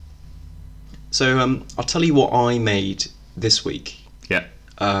So I'll tell you what I made this week. Yeah.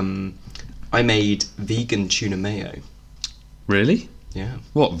 I made vegan tuna mayo. Really? Yeah.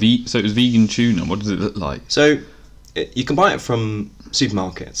 What? So it was vegan tuna. What does it look like? So you can buy it from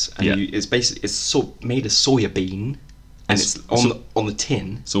supermarkets, and Yeah. it's made of soya bean, and it's on the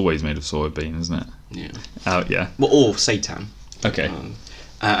tin. It's always made of soybean, isn't it? Yeah. Oh, yeah. Well, or seitan. Okay.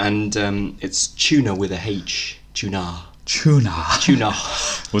 And it's tuna with a H. Tuna.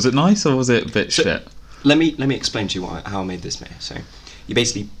 Was it nice or was it a bit shit? Let me explain to you how I made this mayo. So you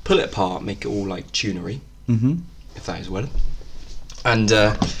basically pull it apart, make it all like tunery, if that is a word, and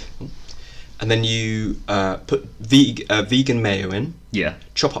then you put vegan mayo in. Yeah.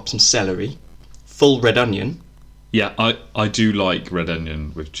 Chop up some celery, full red onion. Yeah, I do like red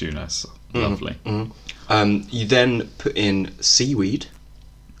onion with tuna. It's lovely. You then put in seaweed.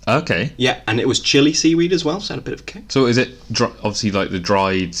 Okay. Yeah, and it was chili seaweed as well, so it had a bit of kick. So is it obviously like the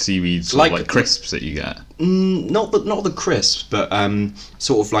dried seaweeds, like crisps that you get? Not the crisps, but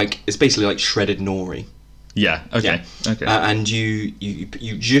sort of like it's basically like shredded nori. Yeah. Okay. Yeah. Okay. And you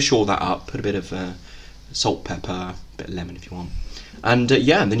just all that up, put a bit of salt, pepper, a bit of lemon if you want, and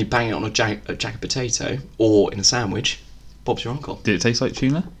and then you bang it on a jacket potato or in a sandwich. Bob's your uncle. Did it taste like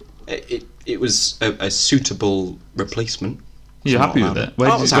tuna? It was a suitable replacement. You're happy with it?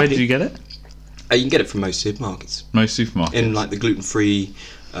 Where did you get it? You can get it from most supermarkets. Most supermarkets? In like the gluten-free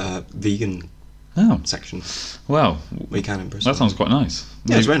vegan section. Well, we can in Bristol. That sounds quite nice.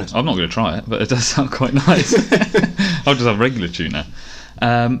 Yeah, it's very nice. I'm not going to try it, but it does sound quite nice. I'll just have regular tuna.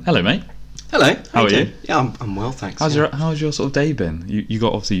 Hello, mate. Hello. How are you? Yeah, I'm well, thanks. How's your sort of day been? You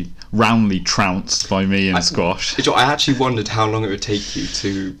got obviously roundly trounced by me in squash. I actually wondered how long it would take you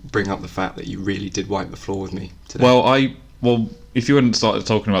to bring up the fact that you really did wipe the floor with me today. Well, if you hadn't started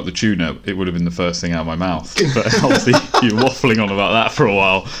talking about the tuna, it would have been the first thing out of my mouth. But obviously, you were waffling on about that for a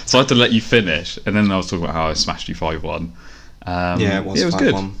while, so I had to let you finish. And then I was talking about how I smashed you 5-1. It was 5-1.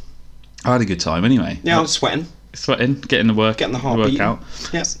 Good. I had a good time anyway. Yeah, I was sweating, getting the heartbeat workout.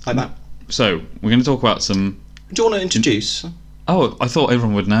 Yes, like that. So we're going to talk about some. Do you want to introduce? Oh, I thought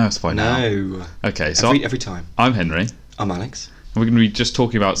everyone would know us by now. No. Okay, so every time. I'm Henry. I'm Alex. And we're going to be just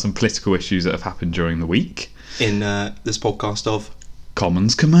talking about some political issues that have happened during the week. In this podcast of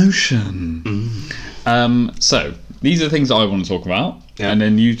Commons Commotion. So these are the things that I want to talk about, and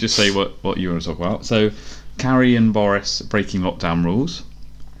then you just say what you want to talk about. So Carrie and Boris breaking lockdown rules.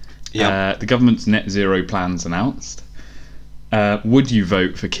 Yeah. The government's net zero plans announced. Would you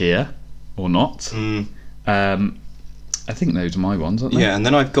vote for Keir or not? I think those are my ones, aren't they? Yeah, and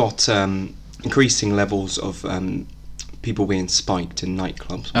then I've got increasing levels of people being spiked in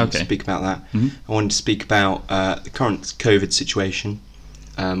nightclubs. I want to speak about that. I wanted to speak about the current COVID situation,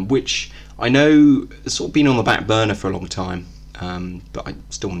 which I know has sort of been on the back burner for a long time, but I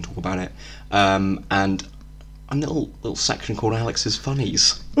still want to talk about it. And a little section called Alex's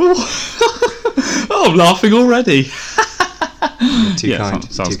Funnies. Oh, I'm laughing already. Too kind.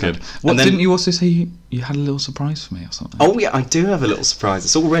 Sounds good. What, didn't you also say you had a little surprise for me or something? Oh yeah, I do have a little surprise.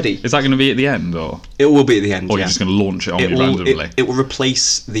 It's all ready. Is that going to be at the end, or? It will be at the end. Or you're just going to launch it on me randomly? It will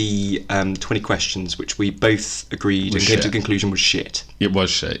replace the 20 questions, which we both agreed and came to the conclusion was shit. It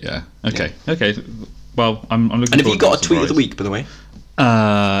was shit. Yeah. Okay. Yeah. Okay. Well, I'm looking. And have you got a tweet of the week, by the way?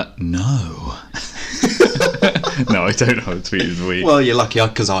 No. No, I don't have a tweet of the week. Well, you're lucky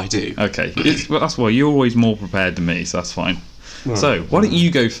because I do. Okay. Well, that's why you're always more prepared than me, so that's fine. Right. So, why don't you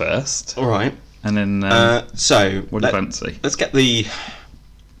go first? All right. And then, what do you fancy? Let's get the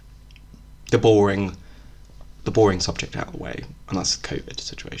boring subject out of the way, and that's the COVID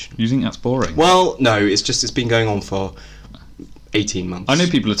situation. You think that's boring? Well, no, it's been going on for 18 months. I know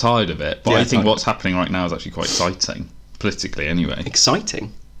people are tired of it, but I think what's happening right now is actually quite exciting, politically anyway.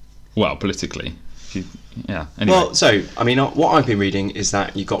 Exciting? Well, politically. Anyway. Well, so, I mean, what I've been reading is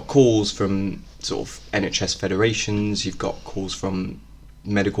that you've got calls from sort of NHS federations, you've got calls from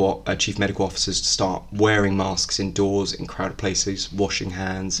chief medical officers to start wearing masks indoors in crowded places, washing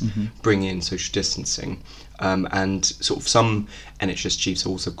hands, bringing in social distancing, and sort of some NHS chiefs are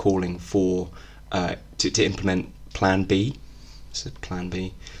also calling for to implement Plan B, so Plan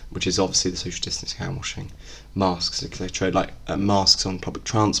B, which is obviously the social distancing, hand washing, masks, etc., like masks on public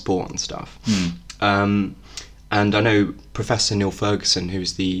transport and stuff. And I know Professor Neil Ferguson,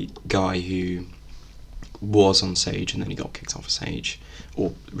 who's the guy who was on Sage and then he got kicked off of Sage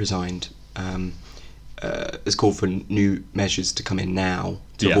or resigned, has called for new measures to come in now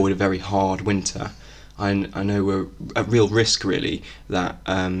to avoid a very hard winter. I know we're at real risk, really, that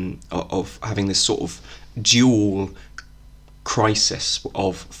of having this sort of dual crisis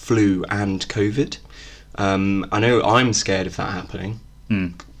of flu and COVID. I know I'm scared of that happening,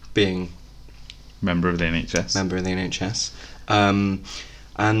 being member of the NHS. Member of the NHS.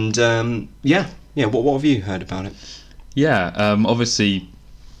 What have you heard about it? Yeah, obviously,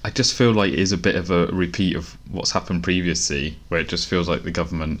 I just feel like it is a bit of a repeat of what's happened previously, where it just feels like the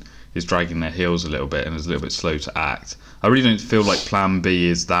government is dragging their heels a little bit and is a little bit slow to act. I really don't feel like Plan B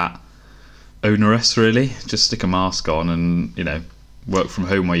is that onerous, really. Just stick a mask on and, work from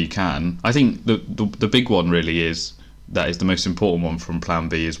home where you can. I think the big one really is the most important one from Plan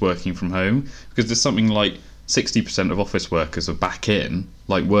B is working from home, because there's something like 60% of office workers are back in,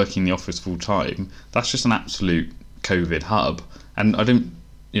 like working the office full time. That's just an absolute COVID hub. And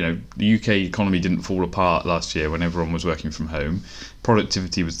the UK economy didn't fall apart last year when everyone was working from home.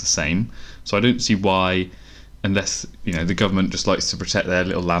 Productivity was the same. So I don't see why, unless the government just likes to protect their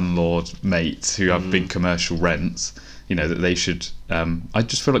little landlord mates who have big commercial rents, that they should. I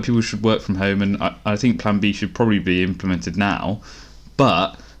just feel like people should work from home, and I think Plan B should probably be implemented now.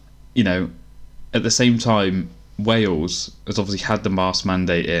 But at the same time, Wales has obviously had the mask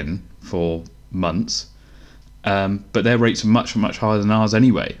mandate in for months, but their rates are much, much higher than ours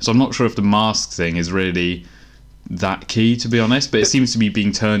anyway. So I'm not sure if the mask thing is really that key, to be honest, but it seems to be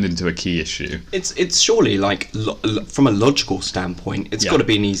being turned into a key issue. It's surely, like, from a logical standpoint, it's got to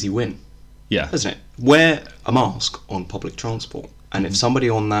be an easy win. Yeah, hasn't it? Wear a mask on public transport, and if somebody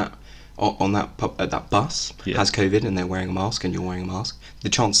on that bus has COVID and they're wearing a mask and you're wearing a mask, the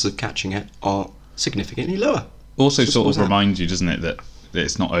chances of catching it are significantly lower. Also, sort of reminds you, doesn't it, that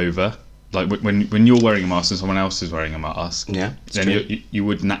it's not over. Like when you're wearing a mask and someone else is wearing a mask, then you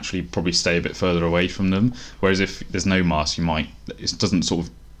would naturally probably stay a bit further away from them. Whereas if there's no mask, it doesn't sort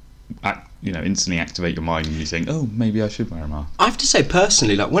of instantly activate your mind and you think, oh, maybe I should wear a mask. I have to say,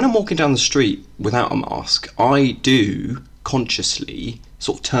 personally, like when I'm walking down the street without a mask, I do consciously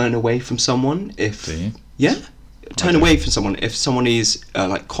sort of turn away from someone if... Do you? Yeah. Turn away from someone if someone is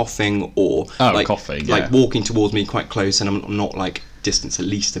like coughing or coughing, like walking towards me quite close and I'm not like distance at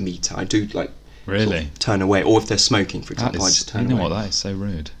least a metre. I do like really sort of turn away, or if they're smoking, for example, I just turn away. You know what? That is so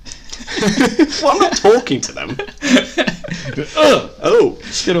rude. Well, I'm not talking to them.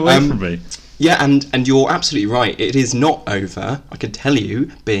 Get away from me. Yeah, and you're absolutely right. It is not over. I can tell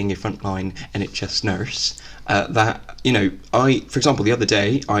you, being a frontline NHS nurse, that for example, the other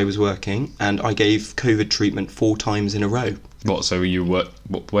day I was working and I gave COVID treatment 4 times in a row. What? So you work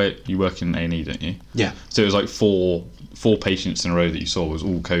in A&E, don't you? Yeah. So it was like four patients in a row that you saw was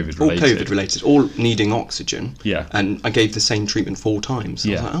all COVID related. All COVID related, all needing oxygen. Yeah. And I gave the same treatment 4 times.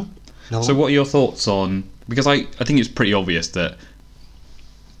 Yeah. I was like, no. So what are your thoughts on? Because I think it's pretty obvious that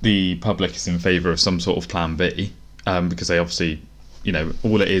the public is in favour of some sort of Plan B, because they obviously,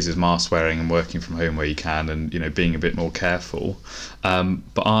 all it is mask wearing and working from home where you can, and being a bit more careful.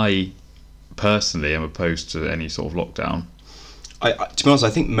 But I personally am opposed to any sort of lockdown. To be honest,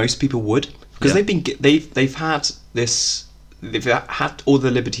 I think most people would, because they've had all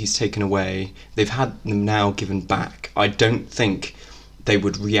the liberties taken away. They've had them now given back. I don't think they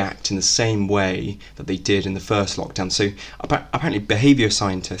would react in the same way that they did in the first lockdown. So apparently behaviour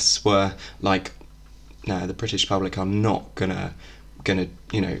scientists were like, no, the British public are not gonna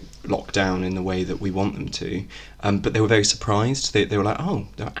lock down in the way that we want them to. But they were very surprised. They were like, oh,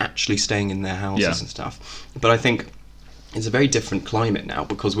 they're actually staying in their houses and stuff. But I think it's a very different climate now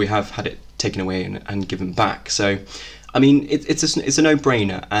because we have had it taken away and given back. So, I mean, it's a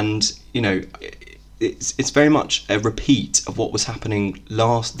no-brainer, and it's very much a repeat of what was happening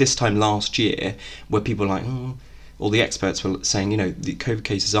this time last year, where people were like, all the experts were saying, the COVID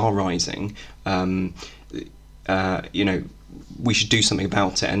cases are rising. We should do something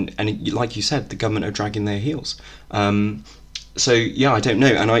about it, and like you said, the government are dragging their heels. So yeah, I don't know,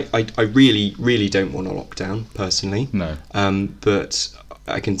 and I really, really don't want a lockdown personally. No. But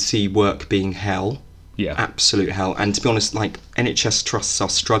I can see work being hell. Yeah. Absolute hell. And to be honest, like, NHS trusts are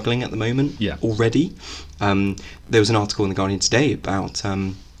struggling at the moment already. There was an article in The Guardian today about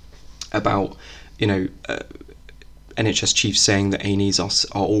NHS chiefs saying that A&Es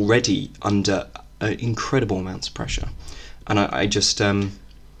are already under incredible amounts of pressure. And I just...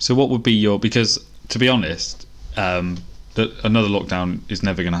 So what would be because, to be honest, that another lockdown is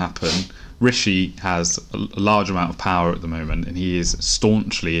never going to happen. Rishi has a large amount of power at the moment, and he is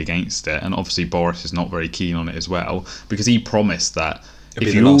staunchly against it. And obviously Boris is not very keen on it as well, because he promised that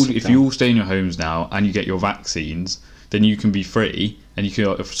if you all stay in your homes now and you get your vaccines, then you can be free and you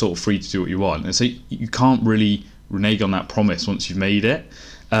can sort of free to do what you want. And so you can't really renege on that promise once you've made it.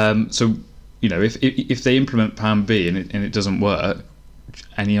 So if they implement Plan B and it doesn't work,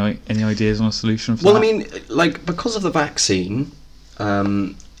 any ideas on a solution for that? Well, I mean, like, because of the vaccine.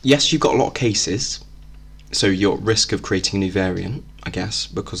 Yes, you've got a lot of cases, So you're at risk of creating a new variant, I guess,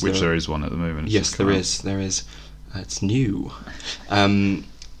 because Which there is one at the moment. Yes, there is. It's new.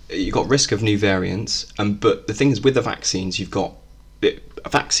 You've got risk of new variants, but the thing is, with the vaccines, a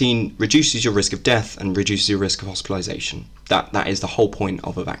vaccine reduces your risk of death and reduces your risk of hospitalisation. That is the whole point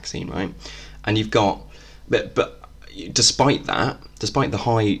of a vaccine, right? And you've got, but despite the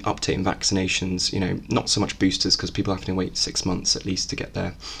high uptake in vaccinations, not so much boosters because people have to wait 6 months at least to get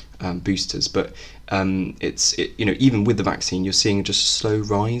their boosters, but even with the vaccine, you're seeing just a slow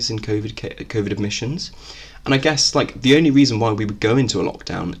rise in COVID admissions. And I guess the only reason why we would go into a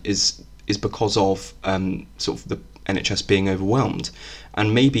lockdown is because of sort of the NHS being overwhelmed,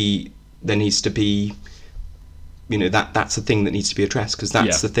 and maybe there needs to be that's the thing that needs to be addressed, because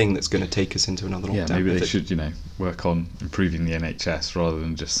that's the thing that's going to take us into another lockdown. Yeah, maybe they should work on improving the NHS rather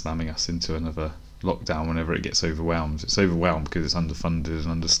than just slamming us into another lockdown whenever it gets overwhelmed. It's overwhelmed because it's underfunded and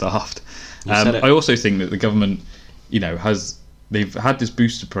understaffed. I also think that the government they've had this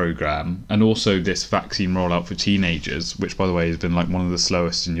booster program and also this vaccine rollout for teenagers, which by the way has been one of the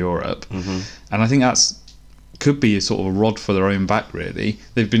slowest in Europe. And I think that's could be a sort of a rod for their own back, really.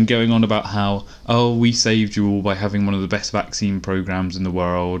 They've been going on about how, we saved you all by having one of the best vaccine programs in the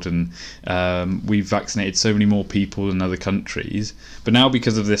world, and we've vaccinated so many more people than other countries. But now,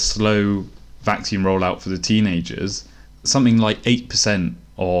 because of this slow vaccine rollout for the teenagers, something like 8%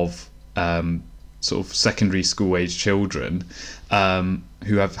 of sort of secondary school age children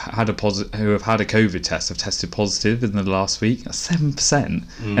who have had a COVID test have tested positive in the last week. That's 7%,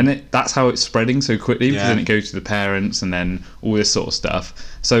 and that's how it's spreading so quickly, because then it goes to the parents and then all this sort of stuff.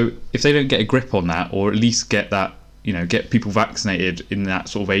 So if they don't get a grip on that, or at least get that, get people vaccinated in that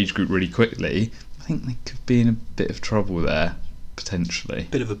sort of age group really quickly, I think they could be in a bit of trouble there, potentially.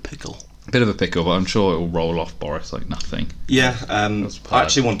 Bit of a pickle, but I'm sure it will roll off, Boris, like nothing. Yeah, I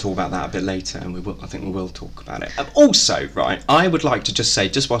actually want to talk about that a bit later, and I think we will talk about it. Also, right, I would like to just say,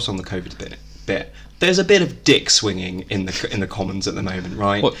 just whilst on the COVID bit, there's a bit of dick swinging in the Commons at the moment,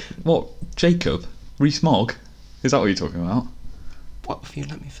 right? What? Jacob Rees-Mogg? Is that what you're talking about? What? If you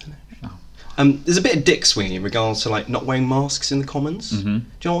let me finish. Oh. There's a bit of dick swinging in regards to not wearing masks in the Commons. Mm-hmm. Do you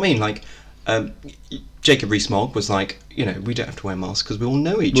know what I mean? Jacob Rees-Mogg was like, we don't have to wear masks because we all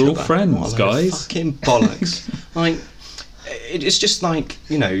know each other. We're all friends, guys. Fucking bollocks. It's just that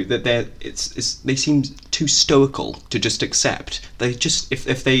they seem too stoical to just accept. They just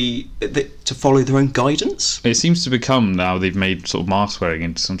if they to follow their own guidance. It seems to become now they've made sort of mask wearing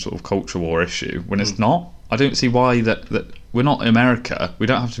into some sort of culture war issue when it's not. I don't see why that we're not America. We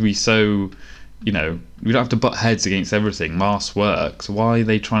don't have to be so. We don't have to butt heads against everything. Masks work. So why are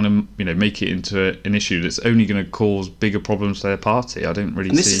they trying to, make it into an issue that's only going to cause bigger problems to their party? I don't really see.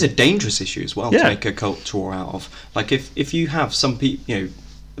 And this is a dangerous issue as well to make a culture war out of. If you have some people,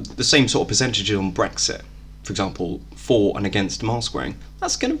 the same sort of percentages on Brexit, for example, for and against mask wearing,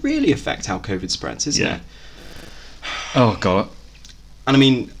 that's going to really affect how COVID spreads, isn't it? Oh, God. And I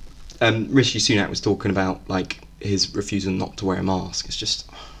mean, Rishi Sunak was talking about his refusal not to wear a mask. It's just.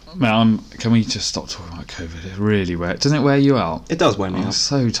 Can we just stop talking about COVID? It really doesn't it wear you out? It does wear me out. I'm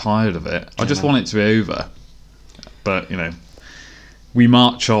so tired of it. I just want it to be over. But we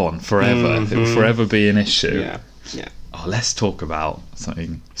march on forever. Mm-hmm. It will forever be an issue. Yeah. Oh, let's talk about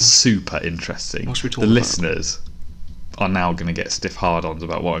something super interesting. What should we talk about? The about? Listeners are now going to get stiff hard-ons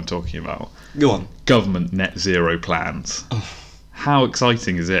about what I'm talking about. Go on. Government net zero plans. Oh. How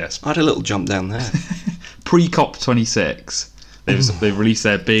exciting is this? I had a little jump down there. Pre-COP26. They've released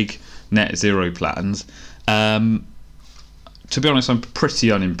their big net zero plans. To be honest, I'm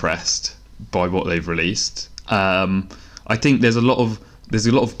pretty unimpressed by what they've released. I think there's a lot of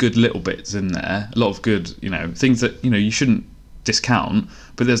good little bits in there, a lot of good things that you shouldn't discount.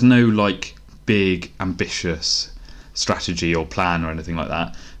 But there's no big ambitious strategy or plan or anything like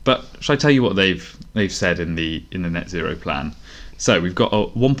that. But shall I tell you what they've said in the net zero plan? So we've got a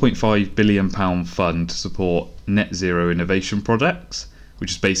 £1.5 billion fund to support net zero innovation projects,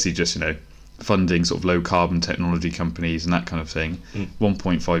 which is basically just funding sort of low carbon technology companies and that kind of thing.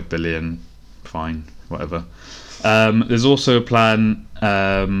 1.5 billion, fine, whatever. There's also a plan,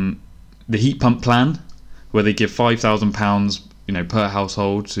 the heat pump plan, where they give £5,000 per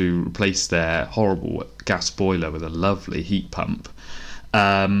household to replace their horrible gas boiler with a lovely heat pump.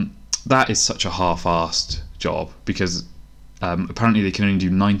 That is such a half-assed job because apparently they can only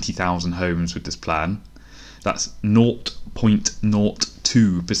do 90,000 homes with this plan. That's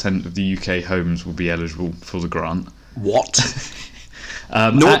 0.02% of the UK homes will be eligible for the grant. What?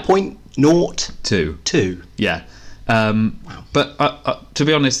 0.02? Yeah. Wow. But to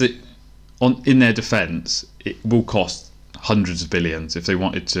be honest, in their defence, it will cost hundreds of billions if they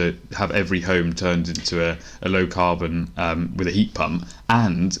wanted to have every home turned into a low carbon with a heat pump.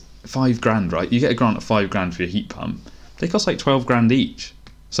 And £5,000, right? You get a grant of £5,000 for your heat pump. They cost like 12 grand each.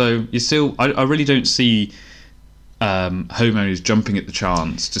 So you still, I really don't see homeowners jumping at the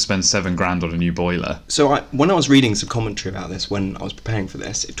chance to spend £7,000 on a new boiler. So when I was reading some commentary about this, when I was preparing for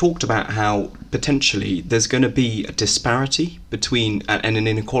this, it talked about how potentially there's going to be a disparity between and an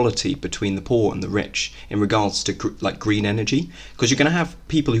inequality between the poor and the rich in regards to like green energy, because you're going to have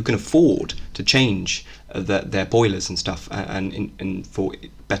people who can afford to change their boilers and stuff and for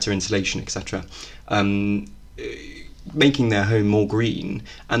better insulation, etc. Making their home more green,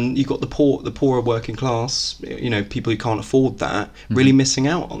 and you've got the poorer working class, people who can't afford that, really missing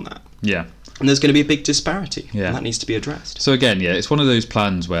out on that. Yeah. And there's going to be a big disparity, yeah. and that needs to be addressed. So again, yeah, it's one of those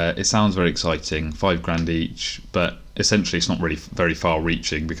plans where it sounds very exciting, £5,000 each, but essentially it's not really very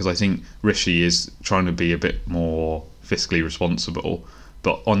far-reaching, because I think Rishi is trying to be a bit more fiscally responsible.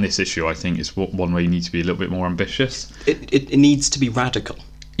 But on this issue, I think it's one where you need to be a little bit more ambitious. It needs to be radical.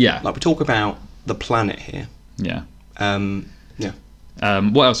 Yeah. Like, we talk about the planet here. Yeah. Yeah.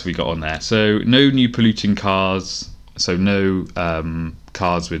 What else have we got on there? So no new polluting cars. So no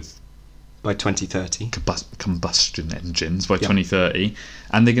cars with by 2030 combustion engines by 2030,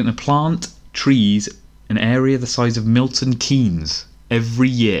 and they're going to plant trees an area the size of Milton Keynes every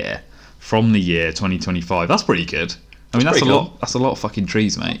year from the year 2025. That's pretty good. I mean, that's a lot. That's a lot of fucking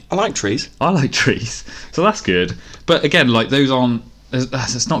trees, mate. I like trees. So that's good. But again, like, those aren't.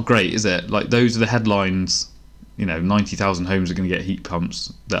 It's not great, is it? Like, those are the headlines. 90,000 homes are going to get heat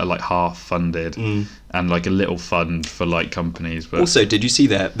pumps that are like half funded, and like a little fund for like companies. But also, did you see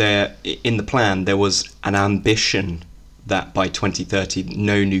there in the plan there was an ambition that by 2030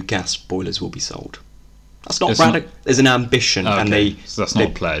 no new gas boilers will be sold? That's not radical. There's an ambition, and so that's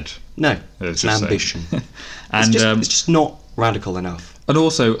not a pledge. No, it's an ambition. And it's just not radical enough. And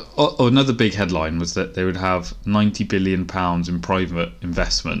also, another big headline was that they would have £90 billion in private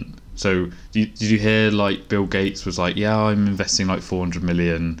investment. So did you hear, like, Bill Gates was like, yeah, I'm investing like 400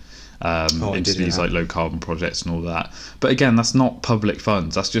 million into these like low carbon projects and all that. But again, that's not public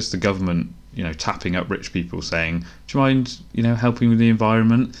funds. That's just the government, tapping up rich people saying, do you mind, helping with the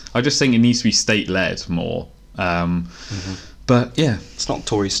environment? I just think it needs to be state led more. But yeah, it's not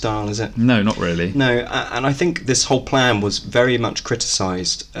Tory style, is it? No, not really. No, and I think this whole plan was very much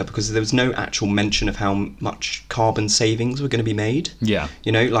criticised because there was no actual mention of how much carbon savings were going to be made. Yeah.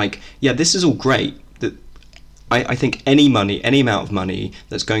 This is all great. That I think any amount of money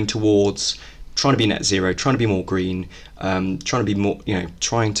that's going towards trying to be net zero, trying to be more green, trying to be more,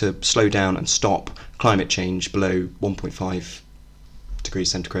 trying to slow down and stop climate change below 1.5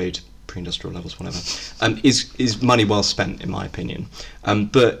 degrees centigrade. Pre-industrial levels, whatever, is money well spent, in my opinion.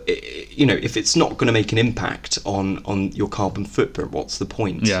 But if it's not going to make an impact on your carbon footprint, what's the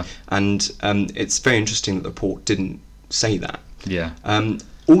point? Yeah. And it's very interesting that the report didn't say that. Yeah.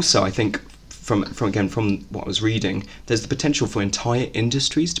 Also, I think from what I was reading, there's the potential for entire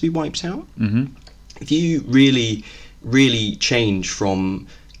industries to be wiped out. Mm-hmm. If you really change from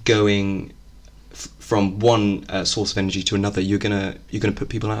going from one source of energy to another, you're gonna put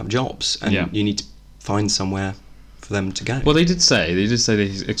people out of jobs, and you need to find somewhere for them to go. Well, they did say they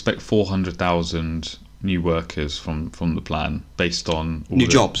expect 400,000 new workers from the plan based on new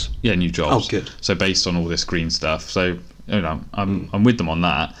jobs. Yeah, new jobs. Oh, good. So based on all this green stuff. So I'm with them on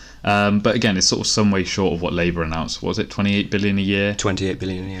that. But again, it's sort of some way short of what Labour announced. What was it, 28 billion a year? 28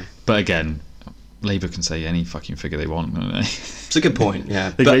 billion a year. But again, Labour can say any fucking figure they want, don't they? It's a good point. Yeah,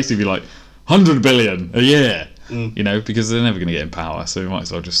 they basically be like 100 billion a year, because they're never going to get in power, so we might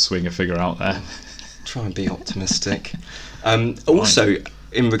as well just swing a figure out there. Try and be optimistic. Also,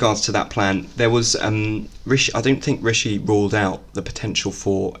 in regards to that plan, there was Rishi. I don't think Rishi ruled out the potential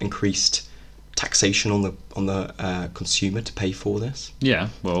for increased taxation on the consumer to pay for this. Yeah,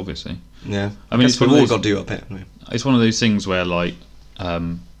 well, obviously. Yeah, I mean, we've all got to do a bit. It's one of those things where, like,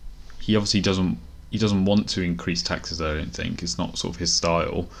 he obviously doesn't want to increase taxes. I don't think it's not sort of his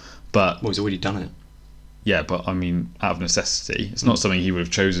style. But he's already done it. Yeah, but I mean, out of necessity. It's not something he would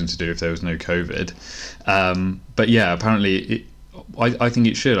have chosen to do if there was no COVID. But yeah, apparently, I think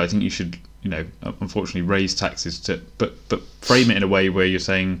it should. I think you should, unfortunately, raise taxes but frame it in a way where you're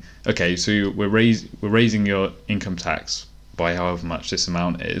saying, okay, so we're raising your income tax by however much this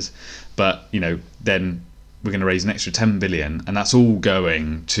amount is, but then we're going to raise an extra 10 billion, and that's all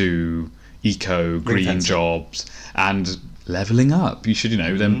going to green jobs and levelling up. You should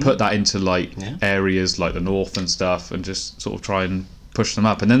then put that into areas like the north and stuff, and just sort of try and push them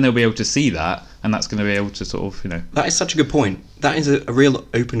up, and then they'll be able to see that, and that's going to be able to sort of, That is such a good point. That is a real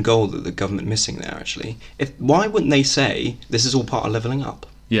open goal that the government missing there, actually. Why wouldn't they say this is all part of levelling up?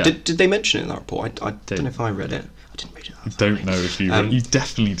 Yeah. Did they mention it in that report? I don't know if I read it. I didn't read it. I don't know if you you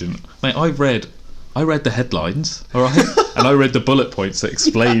definitely didn't. Mate, I read the headlines, all right, and I read the bullet points that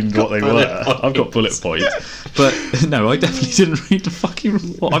explained what they were. I've got bullet points, but no, I definitely didn't read the fucking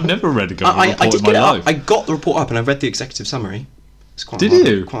report. I've never read a government report in my life. I got the report up and I read the executive summary. It's quite Did hard,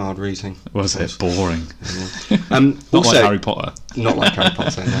 you? Quite hard reading. Was it boring? Not like Harry Potter. Not like Harry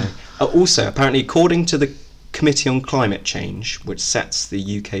Potter, no. Also, apparently, according to the Committee on Climate Change, which sets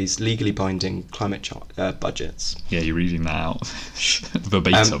the UK's legally binding climate budgets. Yeah, you're reading that out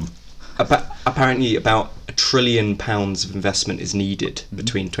verbatim. Apparently, about £1 trillion of investment is needed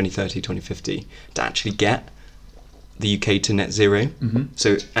between 2030 and 2050 to actually get the UK to net zero. Mm-hmm.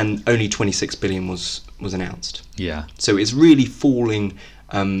 So, and only 26 billion was announced. Yeah. So it's really falling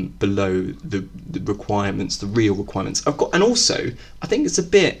below the requirements, the real requirements. And also, I think it's a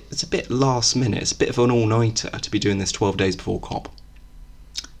bit last minute. It's a bit of an all-nighter to be doing this 12 days before COP.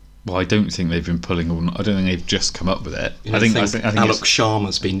 Well, I don't think they've been pulling all. I don't think they've just come up with it. I think Alex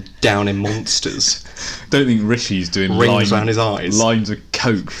Sharma's been down in monsters. Don't think Rishi's doing rings around his eyes. Lines of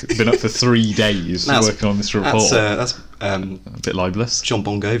coke. Been up for 3 days working on this report. That's a bit libelous. John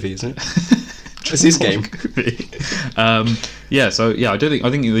Bon Jovi, isn't it? That's his game. I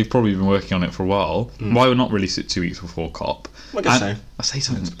think they've probably been working on it for a while. Why would not release it 2 weeks before COP? I guess so. I'll say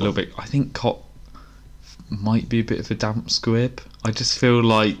something a little bit. I think COP might be a bit of a damp squib. I just feel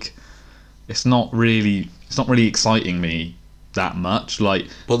like it's not really exciting me that much. Like,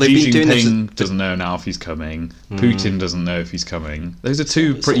 well, Xi Jinping doesn't know now if he's coming. Putin doesn't know if he's coming. Those are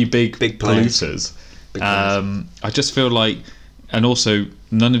two pretty big polluters. I just feel like, and also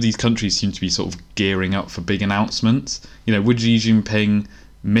none of these countries seem to be sort of gearing up for big announcements. Would Xi Jinping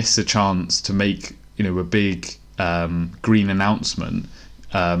miss a chance to make a big green announcement?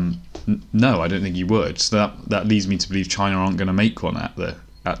 No, I don't think he would. So that leads me to believe China aren't going to make one at the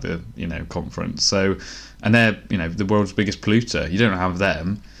conference. So, and they're the world's biggest polluter. You don't have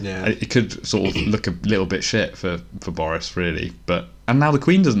them. Yeah. It could sort of look a little bit shit for Boris, really. And now the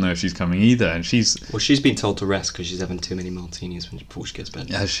Queen doesn't know if she's coming either, and she's been told to rest because she's having too many martinis before she gets to bed.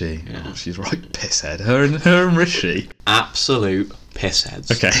 Has she? Yeah. Oh, she's right pisshead. Her and Rishi. Absolute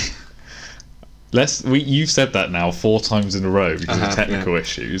pissheads. Okay. You've said that now 4 times in a row because of technical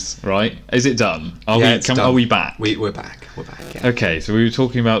issues, right? Is it done? Are we back? We're back. Yeah. Okay, so we were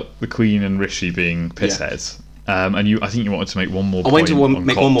talking about the Queen and Rishi being pissheads. And I think you wanted to make one more point. I wanted to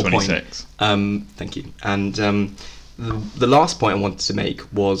make one more point. Thank you. And the last point I wanted to make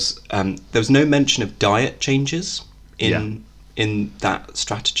was there was no mention of diet changes in that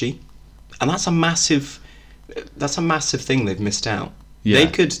strategy, and that's a massive thing they've missed out. Yeah.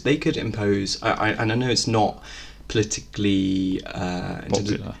 They could impose, and I know it's not politically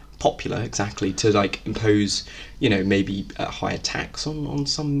popular exactly to impose maybe a higher tax on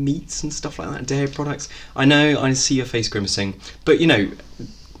some meats and stuff like that, dairy products. I know, I see your face grimacing, but I'm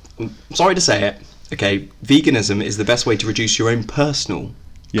sorry to say it, okay, veganism is the best way to reduce your own personal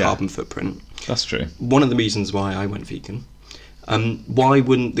carbon footprint. That's true. One of the reasons why I went vegan. Why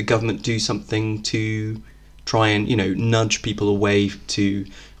wouldn't the government do something to try and nudge people away to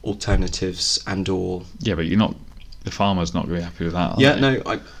alternatives but the farmer's not going to be happy with that,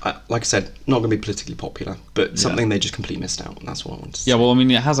 I like I said, not going to be politically popular, but something they just completely missed out, and that's what I wanted to say. Well, I mean,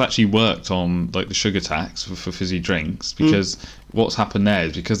 it has actually worked on the sugar tax for fizzy drinks, because what's happened there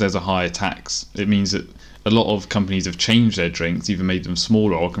is because there's a higher tax, it means that a lot of companies have changed their drinks, either made them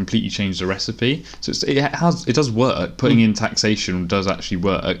smaller or completely changed the recipe. So it does work. Putting in taxation does actually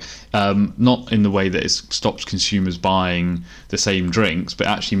work. Not in the way that it stops consumers buying the same drinks, but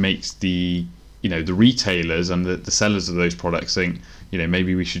actually makes the retailers and the sellers of those products think,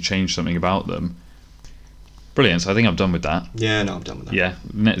 maybe we should change something about them. Brilliant. So I think I'm done with that. Yeah, no, I'm done with that. Yeah,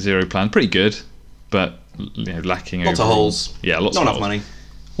 net zero plan, pretty good, but lacking. Lots of holes. Yeah, lots of holes. Not enough money.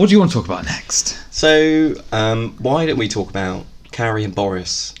 What do you want to talk about next? So, why don't we talk about Carrie and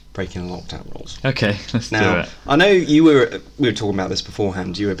Boris breaking the lockdown rules? Okay, let's do it. I know we were talking about this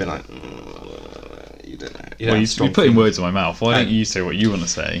beforehand. You were a bit like, you don't know. You're putting words in my mouth. Why don't you say what you want to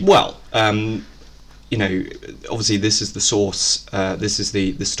say? Well, obviously this is the source. This is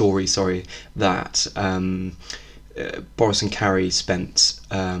the story. Sorry, that Boris and Carrie spent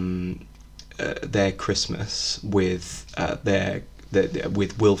their Christmas with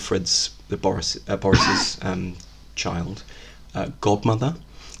with Wilfred's Boris's child, godmother,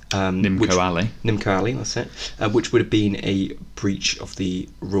 Nimco Alley. Nimco Alley, that's it. Which would have been a breach of the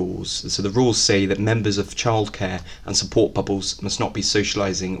rules. So the rules say that members of childcare and support bubbles must not be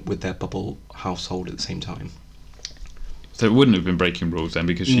socialising with their bubble household at the same time. So it wouldn't have been breaking rules then,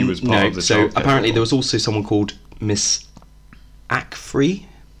 because she was part of the so childcare apparently bubble. there was also someone called Miss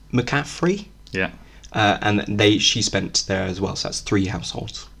McCaffrey. Yeah. And she spent there as well. So that's 3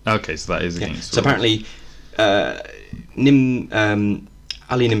 households. Okay, so that is against. So apparently, Ali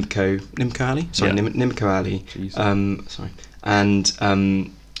Nimco Ali. Sorry, Yeah. Nimco Ali. And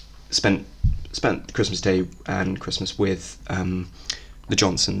spent Christmas Day and Christmas with the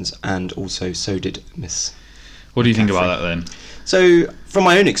Johnsons, and also so did Miss. What do you think about that then? So, from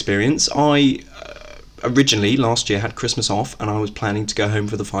my own experience, I originally last year had Christmas off, and I was planning to go home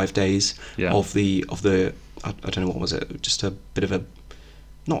for the 5 days of the I don't know, what was it? Just a bit of a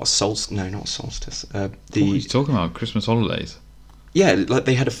not a solstice. What are you talking about? Christmas holidays? Yeah, like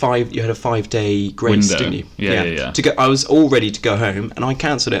you had a 5-day grace, window. didn't you? Yeah. To go, I was all ready to go home, and I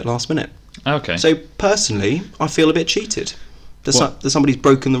cancelled it last minute. Okay. So personally, I feel a bit cheated. That somebody's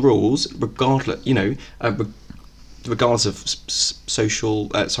broken the rules, regardless, regardless of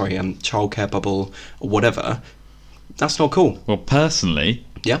childcare bubble or whatever. That's not cool. Well, personally,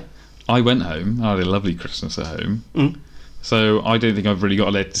 I went home. I had a lovely Christmas at home. So I don't think I've really got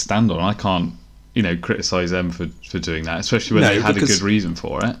a leg to stand on. I can't, criticise them for doing that, especially when they had a good reason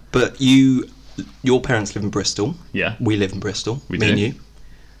for it. But your parents live in Bristol. Yeah. We live in Bristol. Me and you.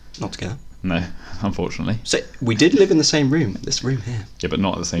 Not together. No, unfortunately. So we did live in the same room. This room here. Yeah, but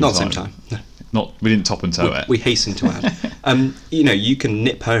not at the same time. Not at the same time. No. We didn't top and toe it. We hasten to add. You can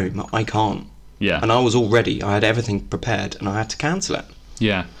nip home. I can't. Yeah. And I was all ready. I had everything prepared, and I had to cancel it.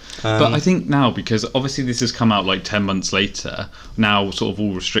 Yeah. But I think now, because obviously this has come out like 10 months later, now sort of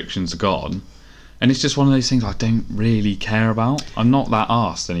all restrictions are gone, and it's just one of those things I don't really care about. I'm not that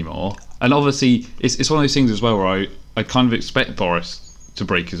arsed anymore. And obviously it's one of those things as well where I kind of expect Boris to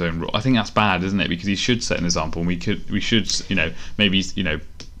break his own rule. I think that's bad, isn't it? Because he should set an example, and we should maybe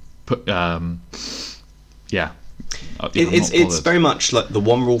put it's very much like the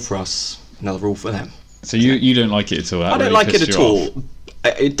one rule for us, another rule for them. So you don't like it at all? I don't like it at all.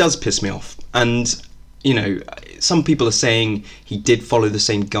 It does piss me off, and some people are saying he did follow the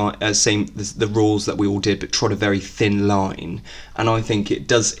the rules that we all did, but trod a very thin line. And I think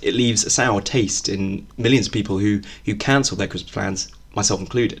it leaves a sour taste in millions of people who cancel their Christmas plans, myself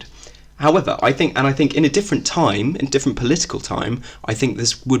included. However, I think in a different time, in a different political time, I think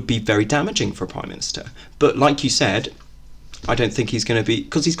this would be very damaging for a Prime Minister. But like you said, I don't think he's going to be,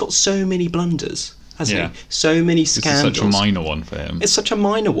 because he's got so many blunders, hasn't he? So many scandals. It's such a minor one for him. It's such a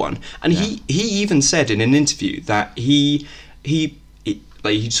minor one. And he even said in an interview that he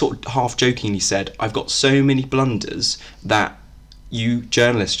sort of half jokingly said, I've got so many blunders that you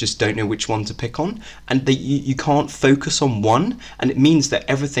journalists just don't know which one to pick on, and you can't focus on one, and it means that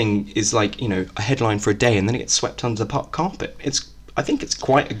everything is like a headline for a day, and then it gets swept under the carpet. I think it's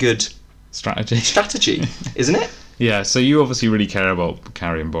quite a good strategy, isn't it? Yeah. So you obviously really care about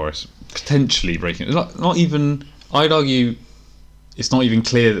Carrie and Boris potentially breaking it. Not even. I'd argue it's not even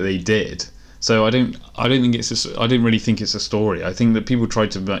clear that they did. So I don't really think it's a story. I think that people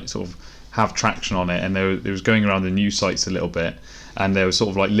tried to sort of have traction on it, and it was going around the news sites a little bit, and there was sort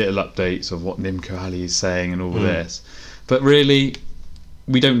of like little updates of what Nimco Ali is saying and all of this. But really,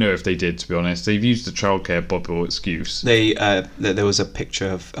 we don't know if they did, to be honest. They've used the childcare bubble excuse. There was a picture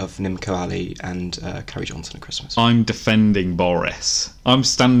of Nimco Ali and Carrie Johnson at Christmas. I'm defending Boris. I'm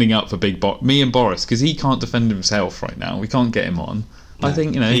standing up for me and Boris, because he can't defend himself right now. We can't get him on. No, I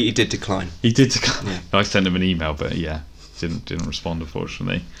think he did decline. He did decline. Yeah. I sent him an email, but didn't respond,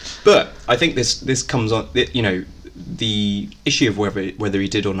 unfortunately. But I think this comes on. The issue of whether he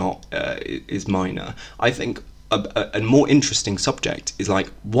did or not is minor. I think a more interesting subject is like,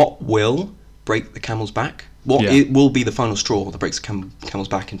 what will break the camel's back? It will be the final straw that breaks the camel's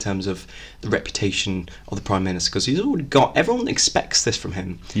back in terms of the reputation of the Prime Minister, because he's already got. Everyone expects this from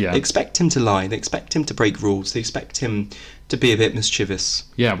him. Yeah. They expect him to lie. They expect him to break rules. They expect him to be a bit mischievous.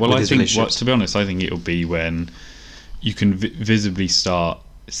 Yeah. Well, I think, to be honest, I think it'll be when you can visibly start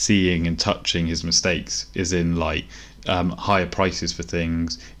seeing and touching his mistakes, is in like higher prices for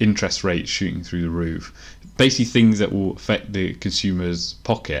things, interest rates shooting through the roof, basically things that will affect the consumer's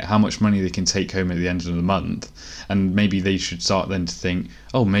pocket, how much money they can take home at the end of the month. And maybe they should start then to think,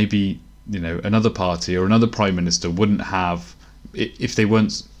 oh, maybe another party or another Prime Minister wouldn't have, if they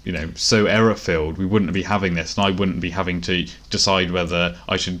weren't so error filled, we wouldn't be having this, and I wouldn't be having to decide whether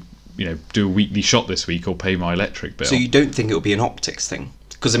I should do a weekly shot this week or pay my electric bill. So you don't think it will be an optics thing?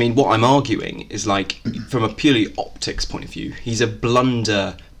 Because what I'm arguing is, like, from a purely optics point of view, he's a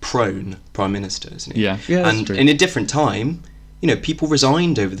blunder prone prime minister, isn't he? Yeah, that's and true. in a different time, people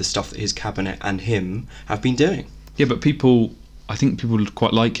resigned over the stuff that his cabinet and him have been doing. Yeah, but I think people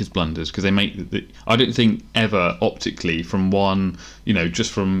quite like his blunders because they make. I don't think ever optically from one,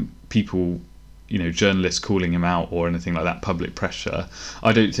 just from people, journalists calling him out or anything like that, public pressure.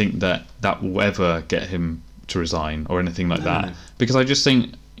 I don't think that will ever get him to resign or anything like that, because I just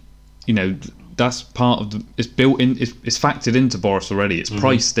think, that's part of it's built in. It's factored into Boris already. It's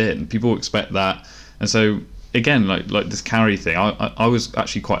priced in. People expect that, and so. Again, like this Carrie thing, I was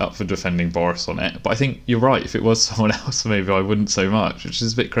actually quite up for defending Boris on it, but I think you're right. If it was someone else, maybe I wouldn't so much, which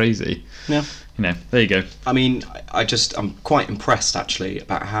is a bit crazy. Yeah. There you go. I mean, I'm quite impressed actually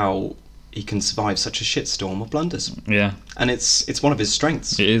about how he can survive such a shitstorm of blunders. Yeah. And it's one of his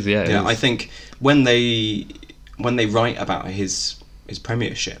strengths. It is, yeah. I think when they write about his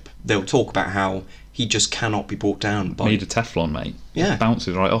premiership, they'll talk about how he just cannot be brought down by... Made of Teflon, mate. Yeah. It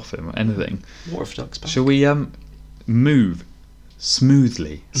bounces right off him, anything. What if ducks back? Shall we move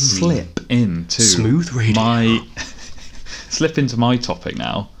smoothly, slip into... Smooth radio. Slip into my topic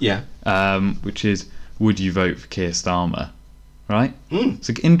now. Yeah. Which is, would you vote for Keir Starmer? Right? It's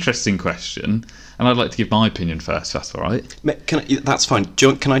an interesting question, and I'd like to give my opinion first, if that's all right. That's fine.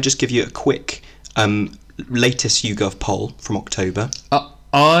 Can I just give you a quick latest YouGov poll from October?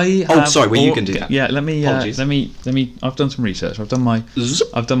 Sorry, were you going to do that? Yeah, let me. I've done some research. I've done my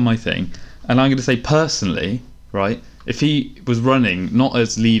thing, and I'm going to say personally, right? If he was running not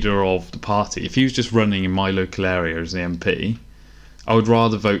as leader of the party, if he was just running in my local area as the MP, I would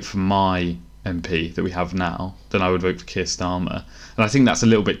rather vote for my MP that we have now than I would vote for Keir Starmer, and I think that's a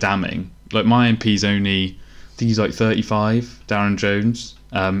little bit damning. Like my MP's only, I think he's like 35. Darren Jones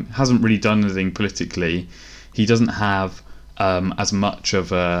hasn't really done anything politically. He doesn't have as much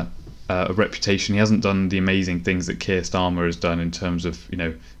of a reputation. He hasn't done the amazing things that Keir Starmer has done in terms of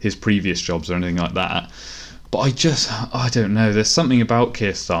his previous jobs or anything like that. But I don't know. There's something about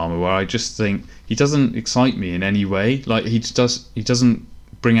Keir Starmer where I just think he doesn't excite me in any way. Like he doesn't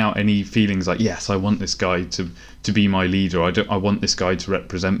bring out any feelings like, yes, I want this guy to be my leader. I want this guy to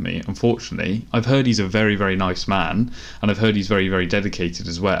represent me. Unfortunately, I've heard he's a very, very nice man, and I've heard he's very, very dedicated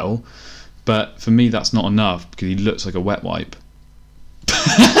as well. But for me, that's not enough because he looks like a wet wipe.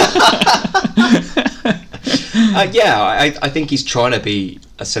 I think he's trying to be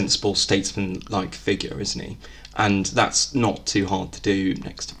a sensible statesman-like figure, isn't he? And that's not too hard to do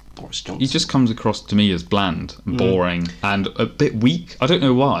next to Boris Johnson. He just comes across to me as bland and boring and a bit weak. I don't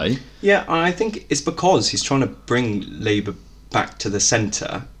know why. Yeah, I think it's because he's trying to bring Labour back to the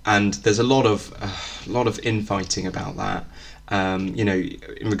centre, and there's a lot of infighting about that.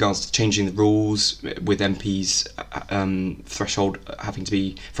 In regards to changing the rules with MPs threshold having to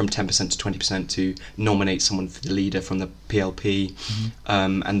be from 10% to 20% to nominate someone for the leader from the PLP,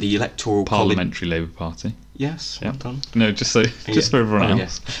 and the electoral Parliamentary Labour Party. Yes, well done. No, just for everyone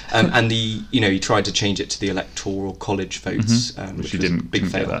else. And he tried to change it to the electoral college votes, which he didn't get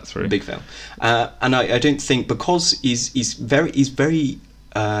that through. Big fail. And I don't think, because he's very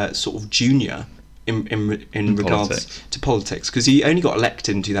sort of junior in regards to politics, because he only got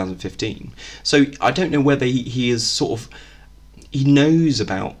elected in 2015. So I don't know whether he is sort of, he knows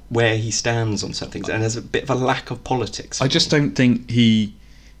about where he stands on certain things, and there's a bit of a lack of politics. I just don't think he's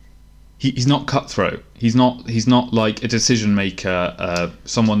not cutthroat. He's not like a decision maker,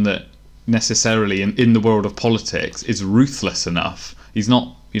 someone that necessarily in the world of politics is ruthless enough. He's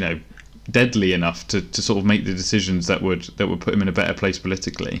not, deadly enough to sort of make the decisions that would put him in a better place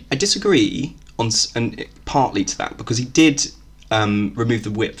politically. I disagree and partly to that, because he did remove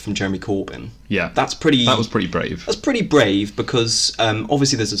the whip from Jeremy Corbyn. Yeah, that was pretty brave. That's pretty brave because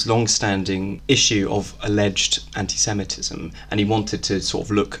obviously there's this long-standing issue of alleged anti-Semitism, and he wanted to sort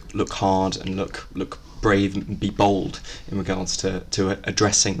of look hard and look brave and be bold in regards to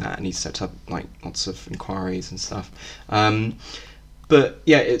addressing that, and he set up like lots of inquiries and stuff. But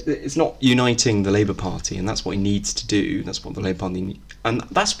yeah, it's not uniting the Labour Party, and that's what he needs to do. That's what the Labour Party needs. And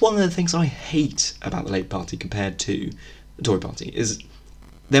that's one of the things I hate about the Labour Party compared to the Tory Party, is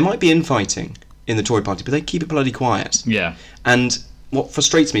there might be infighting in the Tory Party, but they keep it bloody quiet. Yeah. And what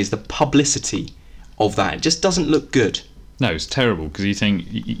frustrates me is the publicity of that. It just doesn't look good. No, it's terrible, because you think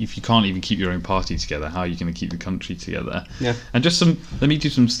if you can't even keep your own party together, how are you going to keep the country together? Yeah. And let me do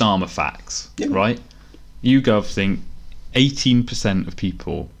some Starmer facts, yeah. Right? YouGov think 18% of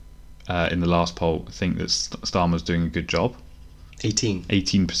people in the last poll think that Starmer's doing a good job.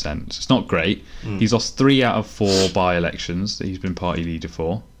 18%. So it's not great. He's lost 3 out of 4 by-elections that he's been party leader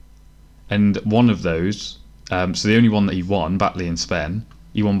for. And one of those, so the only one that he won, Batley and Spen,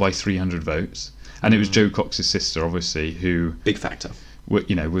 he won by 300 votes. And it was Jo Cox's sister, obviously, who... Big factor.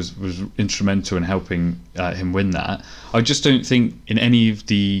 was instrumental in helping him win that. I just don't think in any of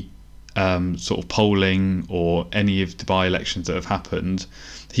the sort of polling or any of the by-elections that have happened,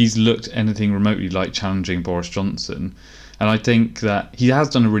 he's looked anything remotely like challenging Boris Johnson. And I think that he has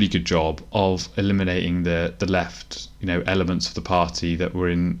done a really good job of eliminating the left, elements of the party that were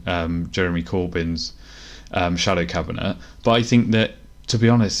in Jeremy Corbyn's shadow cabinet. But I think that, to be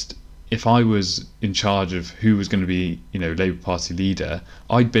honest, if I was in charge of who was going to be, Labour Party leader,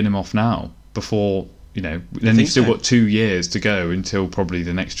 I'd bin him off now before, then you've still got 2 years to go until probably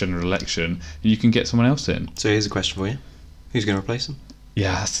the next general election, and you can get someone else in. So here's a question for you. Who's going to replace him?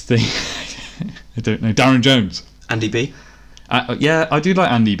 Yeah, that's the thing. I don't know. Darren Jones. Andy B? Yeah, I do like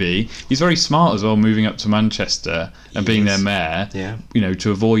Andy B. He's very smart as well, moving up to Manchester and being their mayor. Yeah.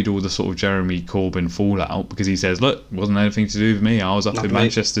 To avoid all the sort of Jeremy Corbyn fallout, because he says, "Look, it wasn't anything to do with me. I was up in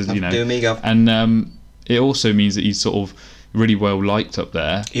Manchester, Nothing to do with me, Gov." And it also means that he's sort of really well liked up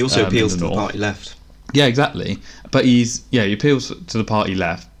there. He also appeals to the party left. Yeah, exactly. But he appeals to the party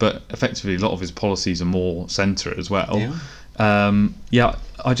left, but effectively a lot of his policies are more centre as well. Yeah.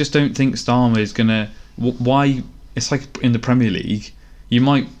 I just don't think Starmer is gonna. Why? It's like in the Premier League, you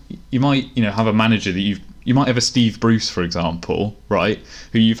might have a manager that you might have a Steve Bruce, for example, right,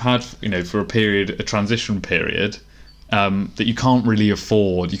 who you've had for a transition period that you can't really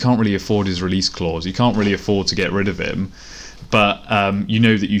afford. You can't really afford his release clause. You can't really afford to get rid of him, but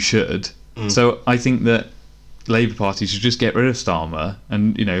that you should. So I think that Labour Party should just get rid of Starmer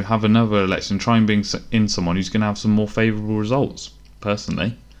and have another election, try and bring in someone who's going to have some more favourable results.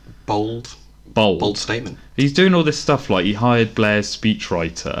 Personally, bold statement. He's doing all this stuff, like he hired Blair's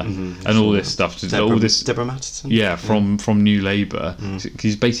speechwriter and all this stuff to do all this. Deborah Matterson. Yeah, from New Labour.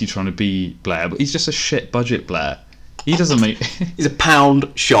 He's basically trying to be Blair, but he's just a shit budget Blair. He doesn't make. He's a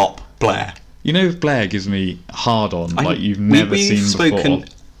pound shop Blair. Blair gives me hard on like you've never seen before.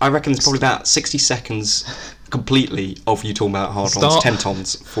 I reckon it's probably about 60 seconds completely of you talking about hard-ons,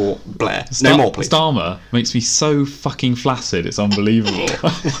 tentons for Blair. No more, please. Starmer makes me so fucking flaccid, it's unbelievable.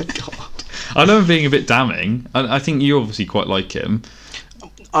 Oh my God. I know I'm being a bit damning. I think you obviously quite like him.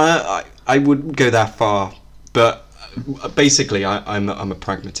 I wouldn't go that far, but basically I'm a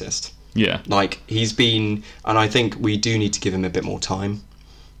pragmatist. Yeah. Like, he's been, and I think we do need to give him a bit more time,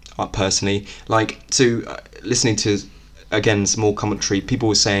 personally. Like, listening to, again, some more commentary, people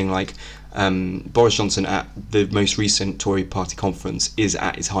were saying, like, Boris Johnson at the most recent Tory party conference is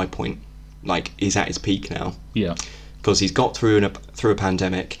at his high point, like is at his peak now. Yeah, because he's got through a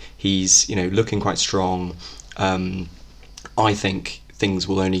pandemic. He's looking quite strong. I think things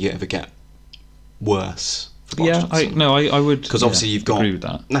will only ever get worse for Boris Johnson. I would, because obviously you've got agree with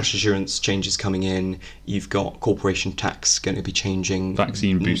that. National insurance changes coming in. You've got corporation tax going to be changing.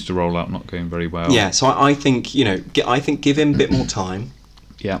 Vaccine booster rollout not going very well. Yeah, so I think I think give him a bit more time.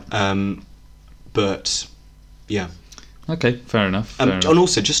 Yeah. But yeah. Okay, fair enough. And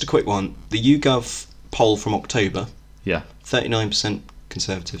also, just a quick one: the YouGov poll from October. Yeah. 39%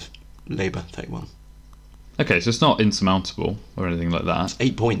 Conservative, Labour 31. Okay, so it's not insurmountable or anything like that.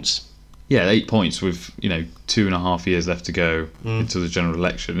 8 points. Yeah, 8 points with 2.5 years left to go into the general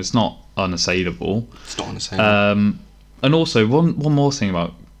election. It's not unassailable. It's not unassailable. And also one more thing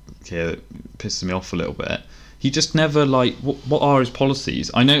about that pisses me off a little bit. He just never what are his policies?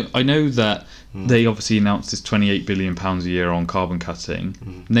 I know that they obviously announced this £28 billion a year on carbon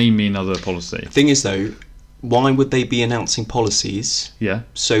cutting. Name me another policy. The thing is though, why would they be announcing policies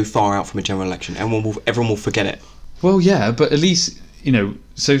so far out from a general election? Everyone will forget it. Well, yeah, but at least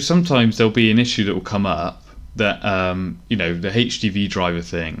so sometimes there'll be an issue that will come up that the HGV driver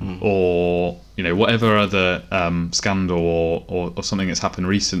thing or whatever other scandal or something that's happened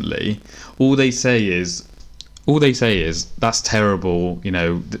recently. All they say is that's terrible,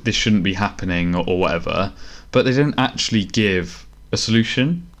 this shouldn't be happening or whatever, but they don't actually give a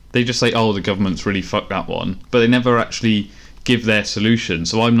solution. They just say, oh, the government's really fucked that one, but they never actually give their solution.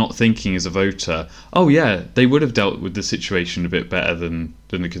 So I'm not thinking as a voter, oh yeah, they would have dealt with the situation a bit better than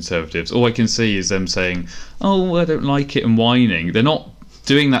the Conservatives. All I can see is them saying, oh, I don't like it, and whining. They're not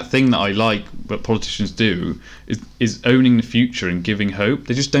doing that thing that I like, what politicians do, is owning the future and giving hope.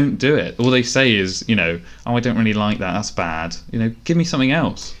 They just don't do it. All they say is, oh, I don't really like that, that's bad. Give me something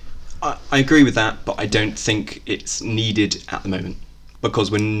else. I agree with that, but I don't think it's needed at the moment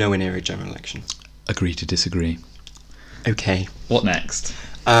because we're nowhere near a general election. Agree to disagree. Okay. What next?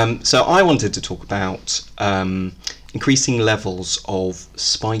 So I wanted to talk about increasing levels of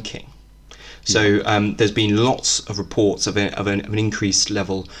spiking. So there's been lots of reports of an increased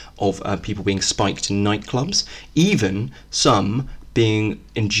level of people being spiked in nightclubs, even some being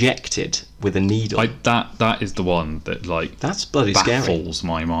injected with a needle. That is the one that that's bloody scary. Baffles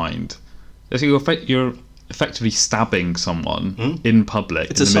my mind. So you're effectively stabbing someone in public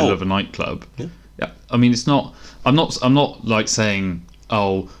in the middle of a nightclub. Yeah. I mean, it's not. I'm not like saying,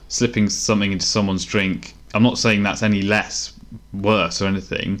 oh, slipping something into someone's drink. I'm not saying that's any less worse or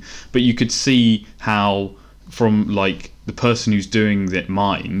anything. But you could see how, from like the person who's doing it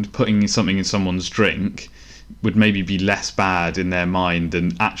mind, putting something in someone's drink would maybe be less bad in their mind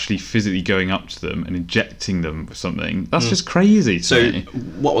than actually physically going up to them and injecting them with something. That's just crazy to me.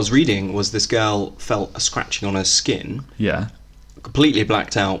 What I was reading was this girl felt a scratching on her skin. Yeah. Completely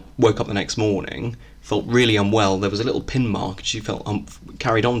blacked out, woke up the next morning, felt really unwell. There was a little pin mark. She felt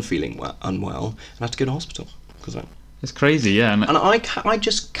carried on feeling unwell and had to go to hospital because of it. It's crazy, yeah. And I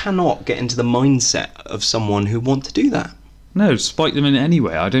just cannot get into the mindset of someone who want to do that. No, spike them in any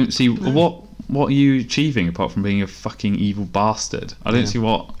way. I don't see what are you achieving apart from being a fucking evil bastard. I don't see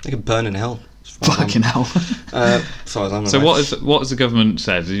what. They could burn in hell. Fucking hell. So what has the government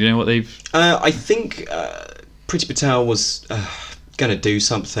said? Do you know what they've? I think Priti Patel was going to do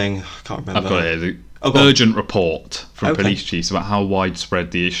something. I can't remember. I've got it here. Urgent report from police chiefs about how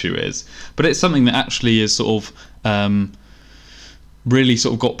widespread the issue is. But it's something that actually is sort of really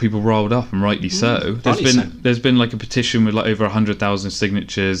sort of got people riled up, and rightly so. There's been like a petition with like over 100,000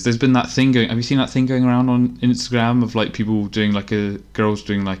 signatures. There's been that thing going. Have you seen that thing going around on Instagram of like people doing like girls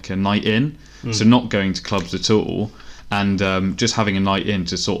doing like a night in, so not going to clubs at all, and just having a night in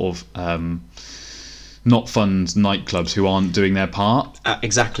to sort of not fund nightclubs who aren't doing their part.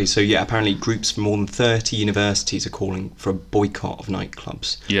 Exactly. So yeah, apparently groups from more than 30 universities are calling for a boycott of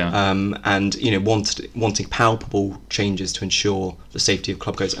nightclubs. Yeah. And wanting palpable changes to ensure the safety of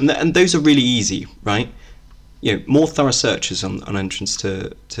clubgoers, and those are really easy, right? More thorough searches on entrance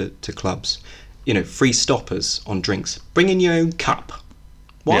to clubs. Free stoppers on drinks. Bring in your own cup.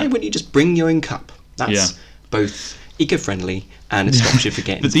 Why wouldn't you just bring your own cup? That's both eco-friendly and it stops you from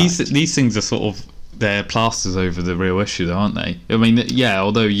getting. But these things are sort of. They're plasters over the real issue, though, aren't they? I mean,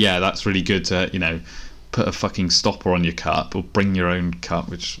 although that's really good to, put a fucking stopper on your cup or bring your own cup,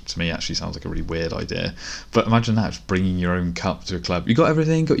 which to me actually sounds like a really weird idea. But imagine that, just bringing your own cup to a club. You got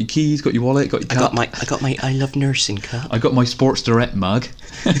everything, got your keys, got your wallet, got your cup. I got my I Love Nursing cup. I got my Sports Direct mug.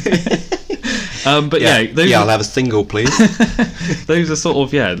 But I'll have a single, please. Those are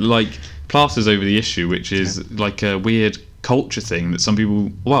sort of, like plasters over the issue, which is like a weird culture thing that some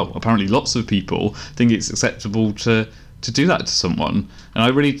people, apparently lots of people think it's acceptable to do that to someone. And I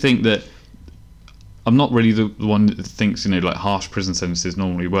really think that I'm not really the one that thinks like harsh prison sentences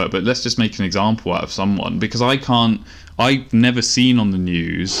normally work, but let's just make an example out of someone, because I've never seen on the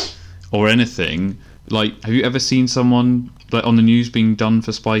news or anything, like, have you ever seen someone like on the news being done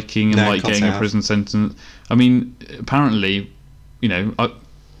for spiking and getting a prison sentence? I mean, apparently,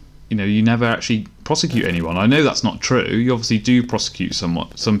 you never actually prosecute anyone. I know that's not true. You obviously do prosecute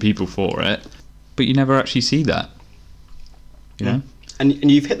some people for it, but you never actually see that. You know? And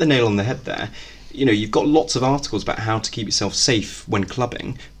you've hit the nail on the head there. You've got lots of articles about how to keep yourself safe when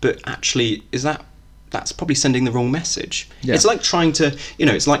clubbing, but actually, that's probably sending the wrong message. Yeah. It's like trying to,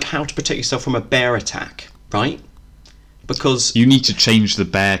 it's like how to protect yourself from a bear attack, right? Because you need to change the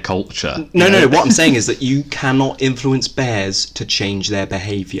bear culture. No. What I'm saying is that you cannot influence bears to change their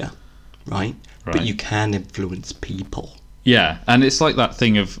behaviour. Right? But you can influence people. Yeah, and it's like that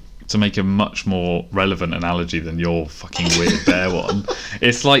thing of, to make a much more relevant analogy than your fucking weird bear one,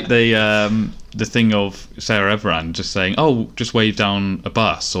 it's like the thing of Sarah Everard just saying, just wave down a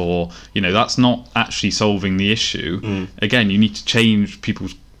bus, or that's not actually solving the issue. Again, you need to change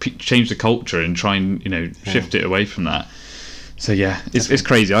the culture and try and shift it away from that. So it's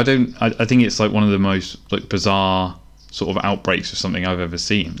crazy. I think it's like one of the most like bizarre sort of outbreaks of something I've ever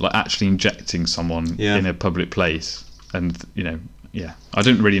seen, like actually injecting someone in a public place, and I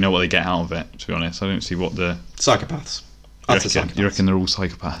don't really know what they get out of it, to be honest. I don't see what the psychopaths. You reckon they're all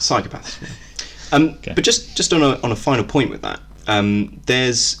psychopaths? Okay. But just on a final point with that,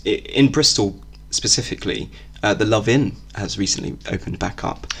 there's in Bristol specifically, the Love Inn has recently opened back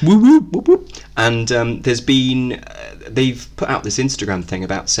up. Whoop, whoop, whoop, whoop. And there's been they've put out this Instagram thing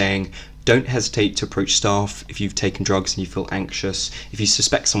about saying, don't hesitate to approach staff if you've taken drugs and you feel anxious. If you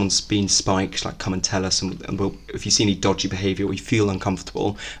suspect someone's been spiked, come and tell us, and if you see any dodgy behaviour or you feel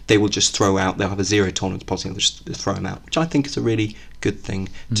uncomfortable, they will just they'll have a zero tolerance policy and they'll just throw them out, which I think is a really good thing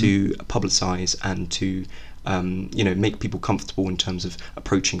to publicise and to make people comfortable in terms of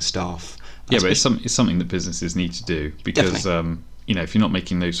approaching staff. Yeah, but it's something that businesses need to do, because if you're not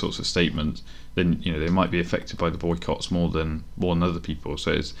making those sorts of statements, then they might be affected by the boycotts more than other people.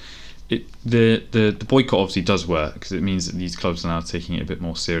 So the boycott obviously does work because it means that these clubs are now taking it a bit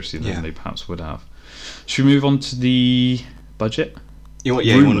more seriously than they perhaps would have. Should we move on to the budget? You want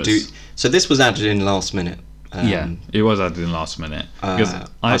to do? So this was added in last minute. It was added in last minute. Because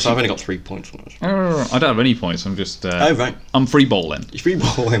I've only got 3 points on it. I don't have any points. I'm just. Right. I'm free bowling. You're free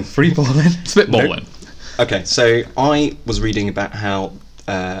bowling. Spitballing. Okay, so I was reading about how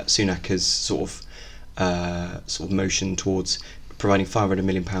Sunak has sort of motioned towards providing £500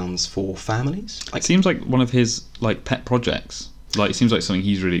 million for families. It seems like one of his pet projects. It seems like something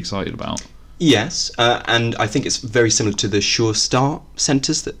he's really excited about. Yes, and I think it's very similar to the Sure Start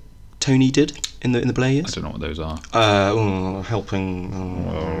centres that Tony did in the Blair years. I don't know what those are. Helping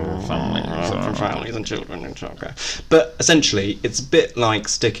families and children in childcare. But essentially, it's a bit like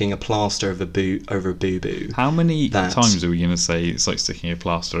sticking a plaster over a boo-boo. How many times are we going to say it's like sticking a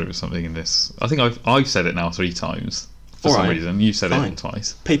plaster over something in this? I think I've said it now 3 times. For some reason, you said it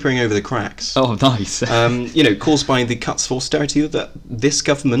twice. Papering over the cracks. Oh, nice. Caused by the cuts for austerity that this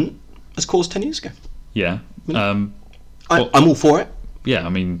government has caused 10 years ago. Yeah. I'm all for it. Yeah, I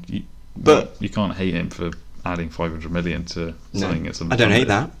mean, but you can't hate him for adding 500 million to something. I don't hate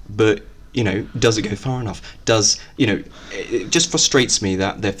that, but does it go far enough? It just frustrates me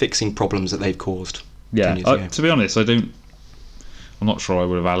that they're fixing problems that they've caused. Yeah, to be honest, I'm not sure I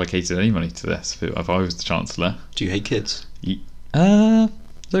would have allocated any money to this if I was the Chancellor. Do you hate kids? I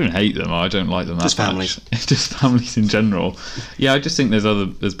don't hate them. I don't like them that much. Just families. Just families in general. Yeah, I just think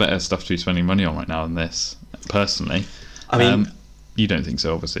there's better stuff to be spending money on right now than this. Personally, I mean, you don't think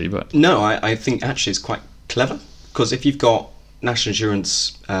so, obviously, but no, I think actually it's quite clever because if you've got national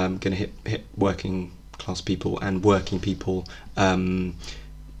insurance going to hit working class people and working people,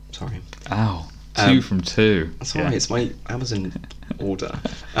 sorry. Ow. 2 from 2. That's all right. It's my Amazon order.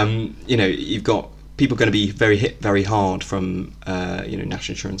 You've got people going to be hit very hard from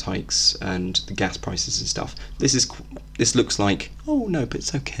national insurance hikes and the gas prices and stuff. This looks like, oh no, but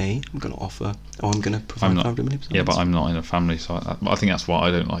it's okay. I'm going to provide 500 million. Yeah, but I'm not in a family, so I think that's why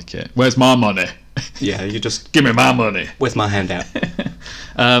I don't like it. Where's my money? Yeah, you just give me my money. Where's my handout?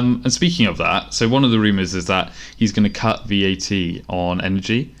 And speaking of that, so one of the rumours is that he's going to cut VAT on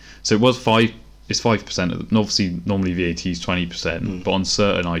energy. So it was 5%. It's 5%. Obviously, normally VAT is 20%, but on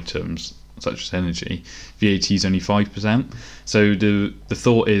certain items such as energy, VAT is only 5%. So the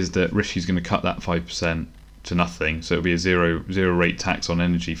thought is that Rishi's going to cut that 5% to nothing, so it'll be a zero rate tax on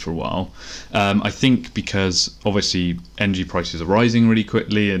energy for a while. I think because obviously energy prices are rising really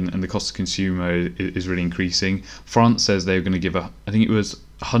quickly and the cost to consumer is really increasing. France says they're going to give I think it was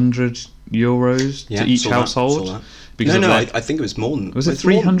 €100 to each household. I think it was more than. Was it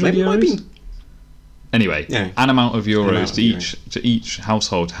 €300? Anyway, an amount of euros to each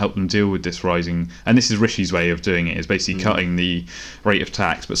household to help them deal with this rising, and this is Rishi's way of doing it, is basically cutting the rate of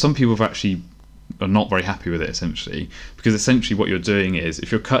tax. But some people are not very happy with it, essentially, because essentially what you're doing is, if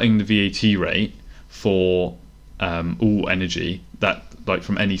you're cutting the VAT rate for all energy that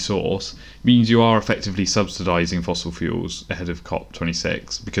from any source, means you are effectively subsidising fossil fuels ahead of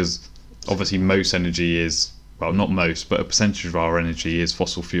COP26, because obviously most energy is, well, not most, but a percentage of our energy is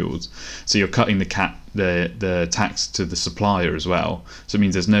fossil fuels. So you're cutting the tax to the supplier as well. So it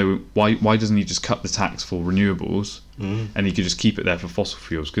means there's no why doesn't he just cut the tax for renewables and he could just keep it there for fossil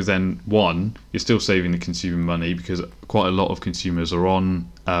fuels? Because then one, you're still saving the consumer money because quite a lot of consumers are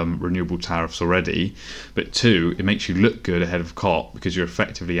on renewable tariffs already. But two, it makes you look good ahead of COP because you're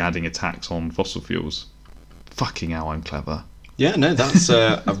effectively adding a tax on fossil fuels. Fucking hell, I'm clever. Yeah, no, that's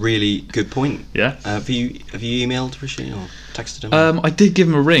a really good point. Yeah. Have you emailed Rishi or texted him? I did give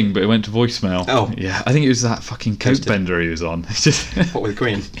him a ring, but it went to voicemail. Oh. Yeah, I think it was that fucking coat bender he was on. What, with the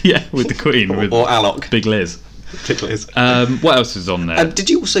Queen? Yeah, with the Queen. or Alok. Big Liz. Big Liz. What else is on there? Did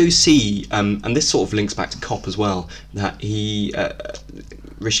you also see, and this sort of links back to COP as well, that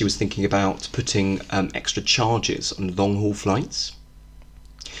Rishi was thinking about putting extra charges on long-haul flights?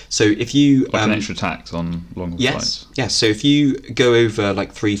 So if you an extra tax on long haul flights. Yes. So if you go over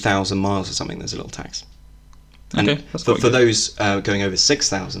 3,000 miles or something, there's a little tax. And okay, that's for those going over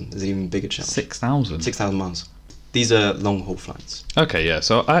 6,000, there's an even bigger charge. 6,000. 6,000 miles. These are long haul flights. Okay, yeah.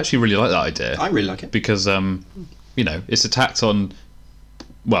 So I actually really like that idea. I really like it because it's a tax on.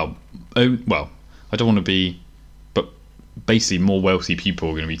 Well, I don't want to be. Basically more wealthy people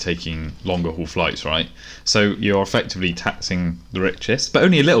are going to be taking longer haul flights, right? So you're effectively taxing the richest, but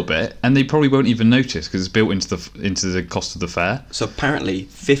only a little bit, and they probably won't even notice because it's built into the cost of the fare. So apparently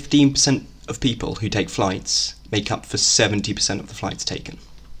 15% of people who take flights make up for 70% of the flights taken.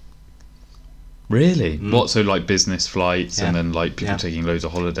 Really? What, so business flights and then people taking loads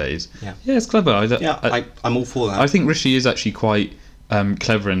of holidays? Yeah, it's clever. I'm all for that. I think Rishi is actually quite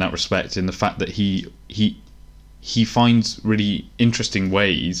clever in that respect, in the fact that he finds really interesting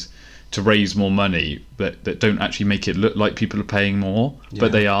ways to raise more money that don't actually make it look like people are paying more,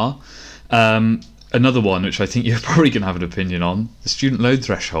 but they are. Another one, which I think you're probably going to have an opinion on, the student loan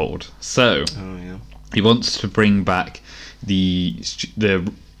threshold. So he wants to bring back the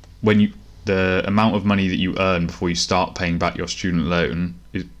amount of money that you earn before you start paying back your student loan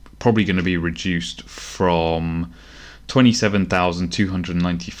is probably going to be reduced from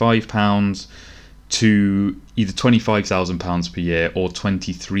 £27,295 to either £25,000 per year or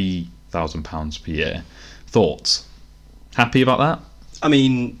 £23,000 per year. Thoughts? Happy about that? I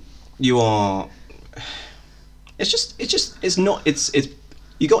mean, you are. You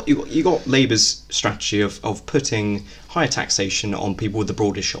got Labour's strategy of putting higher taxation on people with the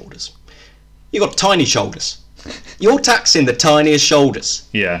broadest shoulders. You got tiny shoulders. You're taxing the tiniest shoulders.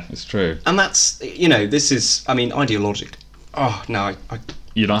 Yeah, it's true. And that's, this is, ideological. Oh no,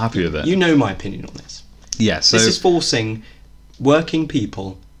 you're not happy with it. You know my opinion on this. Yeah, so this is forcing working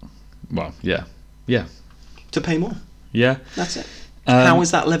people. Well, yeah. To pay more. Yeah, that's it. How is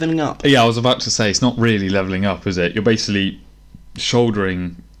that levelling up? Yeah, I was about to say, it's not really levelling up, is it? You're basically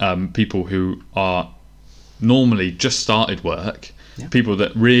shouldering people who are normally just started work, people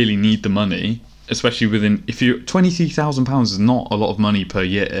that really need the money, especially if you £23,000 is not a lot of money per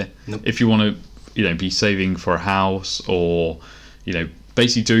year. Nope. If you want to, be saving for a house or,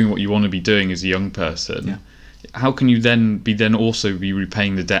 basically doing what you want to be doing as a young person. Yeah. How can you then also be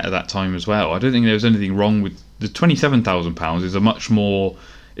repaying the debt at that time as well? I don't think there's anything wrong with the £27,000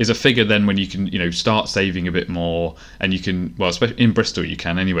 is a figure then when you can start saving a bit more, and you can, well, especially in Bristol you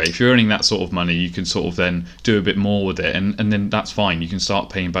can anyway. If you're earning that sort of money, you can sort of then do a bit more with it, and then that's fine. You can start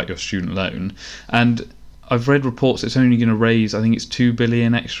paying back your student loan. And I've read reports it's only going to raise, I think it's 2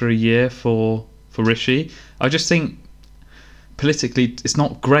 billion extra a year for Rishi. I just think politically it's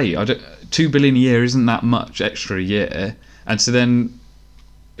not great. 2 billion a year isn't that much extra a year, and so then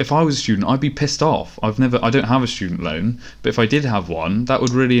if I was a student, I'd be pissed off. I don't have a student loan, but if I did have one, that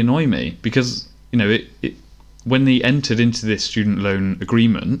would really annoy me, because when they entered into this student loan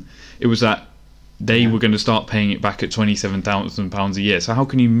agreement, it was that they were going to start paying it back at £27,000 a year. So how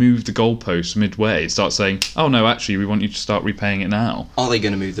can you move the goalposts midway? Start saying, oh no, actually we want you to start repaying it now. Are they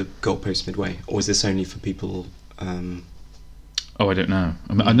going to move the goalposts midway, or is this only for people? Oh, I don't know.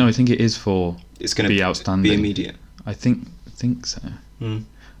 I think it is for. It's going to be outstanding. Be immediate. I think so.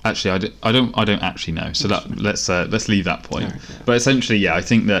 Actually, I don't actually know. So let's leave that point. Right, yeah. But essentially, I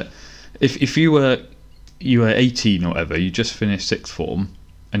think that if you were 18 or whatever, you just finished sixth form,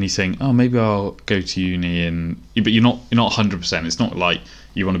 and you're saying, oh, maybe I'll go to uni, but you're not 100%. It's not like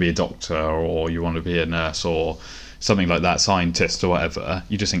you want to be a doctor or you want to be a nurse or something like that, scientist or whatever.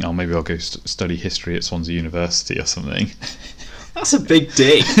 You just think, oh, maybe I'll go study history at Swansea University or something. That's a big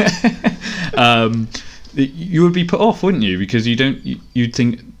dig. You would be put off, wouldn't you? Because you'd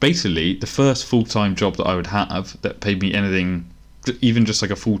think basically the first full-time job that I would have that paid me anything, even just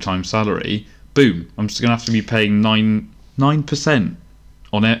like a full-time salary, boom, I'm just gonna have to be paying 9%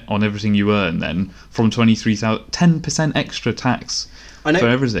 on everything you earn. Then from 23,000, 10% extra tax for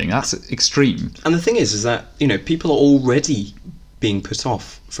everything. That's extreme. And the thing is that people are already being put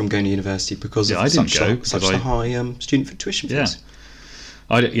off from going to university because of such a high student tuition fees.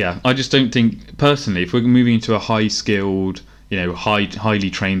 I just don't think, personally, if we're moving into a high-skilled, highly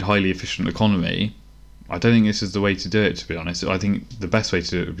trained, highly efficient economy, I don't think this is the way to do it, to be honest. I think the best way to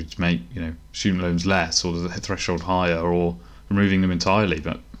do it would be to make, student loans less, or the threshold higher, or removing them entirely.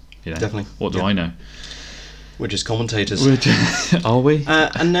 But, definitely. What do I know? We're just commentators. Are we?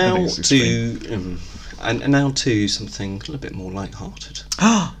 And now to something a little bit more light-hearted.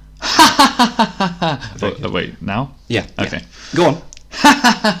 Wait, now? Yeah. Okay. Yeah. Go on.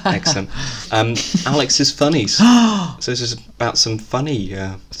 Excellent. Alex's funnies. So this is about some funny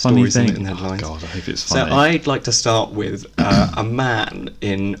stories in the headlines. Oh God, I hope it's funny. So I'd like to start with a man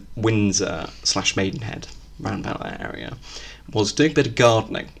in Windsor / Maidenhead, round about that area, was doing a bit of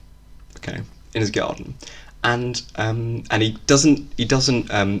gardening, in his garden, and he doesn't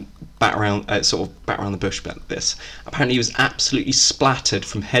bat around the bush about this. Apparently, he was absolutely splattered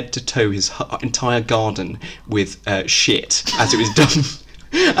from head to toe, his entire garden, with shit as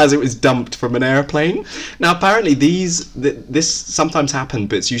it was dumped from an airplane. Now, apparently, this sometimes happen,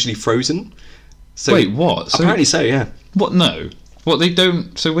 but it's usually frozen. So, wait, what? Apparently, so yeah. What? No. What they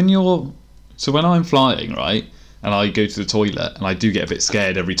don't? So when I'm flying, right? And I go to the toilet, and I do get a bit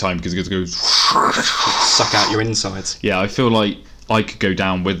scared every time because it goes suck out your insides. Yeah, I feel like I could go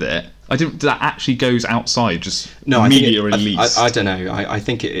down with it. That actually goes outside, just no, immediate release. I don't know. I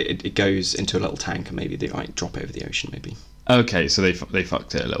think it goes into a little tank and maybe they drop it over the ocean, maybe. Okay, so they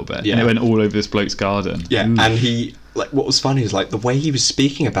fucked it a little bit. Yeah. And it went all over this bloke's garden. Yeah, and he, like, what was funny is, like, the way he was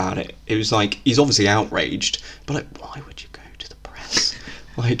speaking about it, it was like, he's obviously outraged, but, like, why would you go to the press?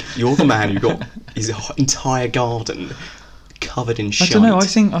 Like, you're the man who got his entire garden covered in shite. I don't know, I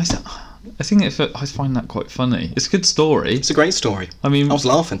find that quite funny. It's a good story. It's a great story. I mean, I was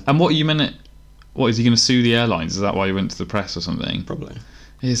laughing. And what, you meant, what, is he going to sue the airlines? Is that why he went to the press or something? Probably.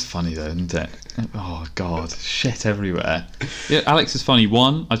 It is funny though, isn't it? Oh God, shit everywhere. Yeah, Alex is funny.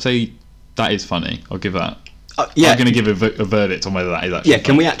 One, I'd say that is funny. I'll give that. Yeah. I'm going to give a verdict on whether that is actually. Yeah,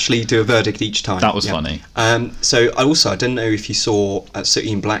 can we actually do a verdict each time? That was funny. So I didn't know if you saw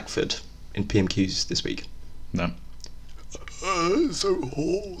Ian Blackford in PMQs this week. No. So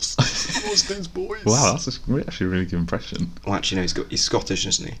hoarse. What's this voice? Wow, that's actually a really good impression. Well, actually, no, he's Scottish,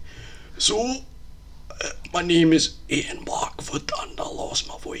 isn't he? So, my name is Ian Blackford, and I lost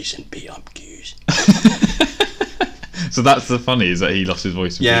my voice in PMQs. So that's the funny, is that he lost his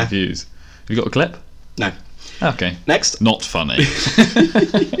voice in PMQs. Have you got a clip? No. Okay. Next. Not funny.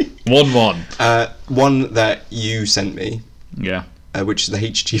 1-1. One that you sent me. Yeah. Which is the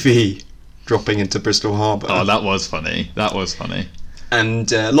HGV dropping into Bristol Harbour. Oh, that was funny.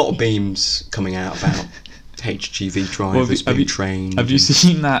 And a lot of memes coming out about HGV drivers being trained. Have you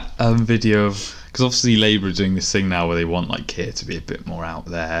seen that video of... Because obviously Labour are doing this thing now where they want, like, Keir to be a bit more out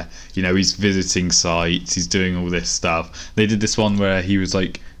there. You know, he's visiting sites, he's doing all this stuff. They did this one where he was,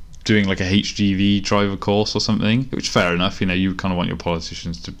 like, doing, like, a HGV driver course or something, which, fair enough, you know, you kind of want your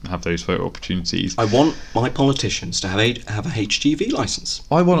politicians to have those photo opportunities. I want my politicians to have a HGV licence.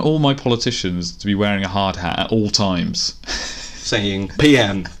 I want all my politicians to be wearing a hard hat at all times. Saying,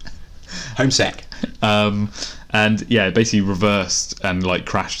 PM, home sec. And, yeah, basically reversed and, like,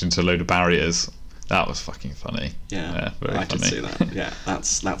 crashed into a load of barriers. That was fucking funny. Yeah, very I funny. did see that. Yeah,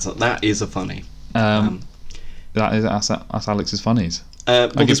 that is a funny. That's Alex's funnies. Well,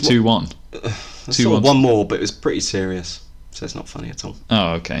 I give 2-1. 2-1. One more, but it was pretty serious, so it's not funny at all.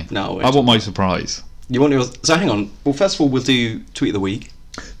 Oh, okay. No, I want my surprise. You want your? So hang on. Well, first of all, we'll do tweet of the week.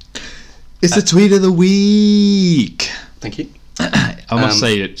 It's the tweet of the week. Thank you. I must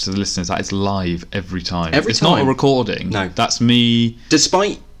say it to the listeners that it's live every time. Every it's time. not a recording. No, that's me.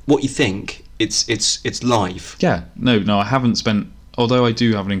 Despite what you think, it's live. Yeah. No. I haven't spent. Although I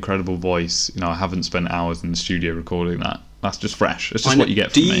do have an incredible voice, you know, I haven't spent hours in the studio recording that. That's just fresh. It's just what you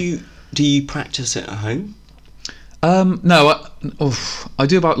get from me. Do you practice it at home? No. I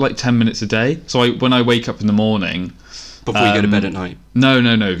do about like 10 minutes a day. So when I wake up in the morning. Before you go to bed at night? No.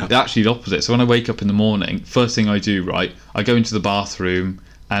 Actually, the opposite. So when I wake up in the morning, first thing I do, right, I go into the bathroom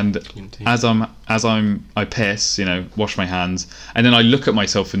and I piss, you know, wash my hands, and then I look at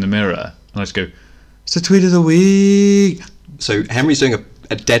myself in the mirror and I just go, it's the tweet of the week. So Henry's doing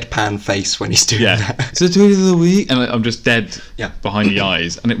a deadpan face when he's doing that. It's the tweet of the week, and I'm just dead behind the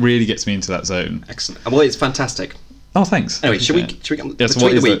eyes, and it really gets me into that zone. Excellent. Well, it's fantastic. Oh, thanks. Anyway, should we get on the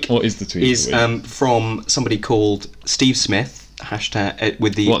tweet of the week? What is the tweet of the week? From somebody called Steve Smith, hashtag,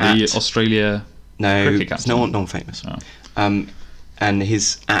 with the the Australia cricket captain? It's no one famous. Oh. And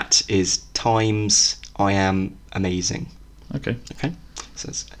his @ is times I am amazing. Okay.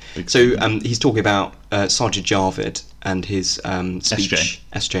 So he's talking about Sajid Javid and his speech,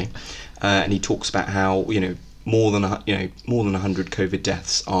 SJ, and he talks about how, you know, more than 100 COVID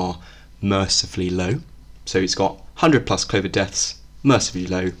deaths are mercifully low. So he's got 100 plus COVID deaths, mercifully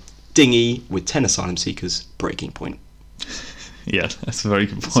low, dingy with 10 asylum seekers, breaking point. Yeah, that's a very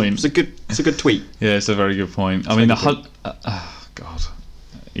good point. It's a good tweet. Yeah, it's a very good point. I mean, God.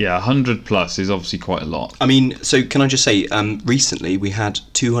 Yeah, 100 plus is obviously quite a lot. I mean, so can I just say, recently we had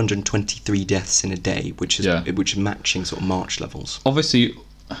 223 deaths in a day, which is matching sort of March levels. Obviously,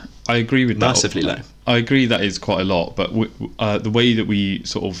 I agree with that. Massively low. I agree that is quite a lot, but the way that we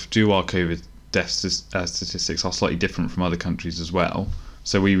sort of do our COVID death statistics are slightly different from other countries as well.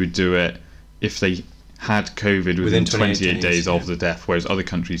 So we would do it if they had COVID within 28 days of the death, whereas other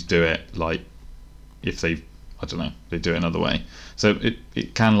countries do it like if they do it another way. So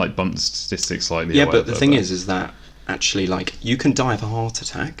it can like bump the statistics slightly. Yeah, but the thing is that actually, like, you can die of a heart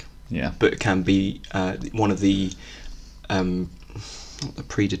attack. Yeah. But it can be one of the not the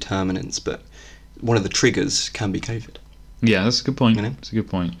predeterminants, but one of the triggers can be COVID. Yeah, that's a good point. You know? That's a good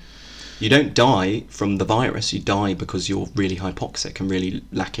point. You don't die from the virus. You die because you're really hypoxic and really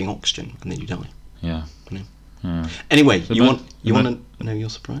lacking oxygen, and then you die. Yeah. You know? Yeah. Anyway, you want to know your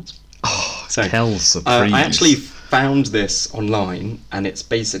surprise? Oh, so, tell surprise. I actually found this online, and it's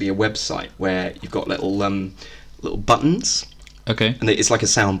basically a website where you've got little buttons. Okay. And it's like a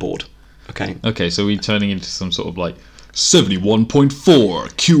soundboard. Okay. Okay, so we're turning into some sort of like 71.4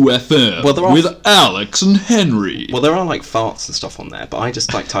 QFM Well, there are- with Alex and Henry. Well, there are like farts and stuff on there, but I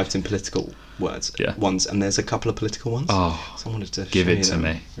just like typed in political ones, and there's a couple of political ones. Oh, so I wanted to give show it you to them.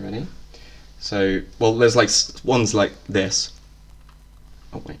 me. You ready? So, well, there's like ones like this.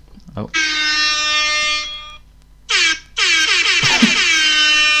 Oh wait. Oh.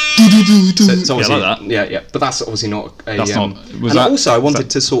 So it's obviously, like that. Yeah. But that's obviously not a. That's not- was and that- also, I was wanted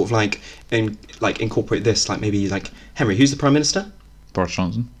that- to sort of like incorporate this, like maybe like Henry, who's the Prime Minister? Boris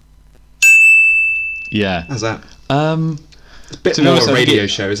Johnson. Yeah. How's that? It's a bit more a radio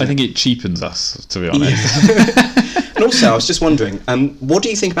show, isn't I it? think it cheapens us, to be honest. And also, I was just wondering, what do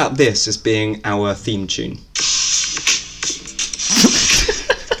you think about this as being our theme tune?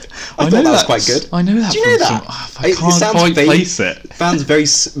 I thought that was quite good. I know that. Do you know from that? I can't quite place it. Sounds very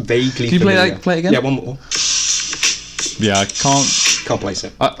vaguely. Can you familiar. play it again? Yeah, one more. Yeah, I can't. Can't place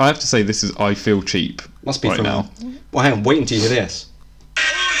it. I have to say, this is I Feel Cheap. Must be right from now. Well, hang on. Wait until you hear this.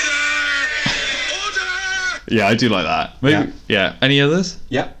 Yeah, I do like that. Maybe. Yeah. Any others?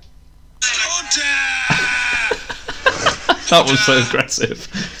 Yeah. That was so aggressive.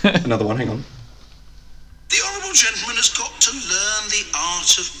 Another one. Hang on. The honourable gentleman has got to learn the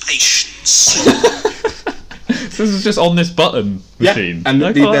art of patience. This is just on this button machine. Yeah, and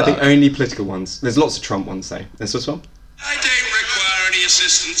I they're quite like the that. only political ones. There's lots of Trump ones though. There's this one. I don't require any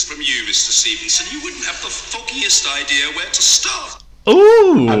assistance from you, Mr. Stevenson. You wouldn't have the foggiest idea where to start.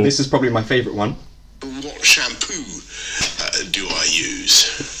 Ooh. And this is probably my favourite one. What shampoo do I use?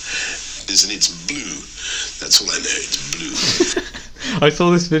 Isn't it blue? That's all I know, it's blue. I saw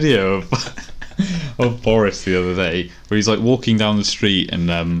this video of Boris the other day where he's like walking down the street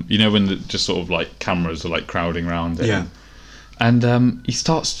and you know when just sort of like cameras are like crowding around him. Yeah. And he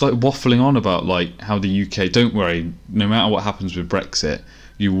starts like waffling on about like how the UK, don't worry, no matter what happens with Brexit,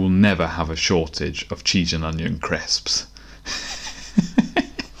 you will never have a shortage of cheese and onion crisps.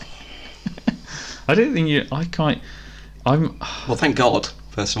 I don't think you. I can't. I'm. Well, thank God.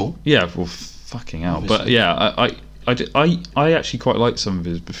 First of all. Yeah. Well, fucking hell. But yeah, I actually quite like some of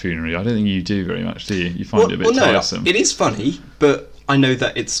his buffoonery. I don't think you do very much, do you? You find it a bit tiresome. It is funny, but I know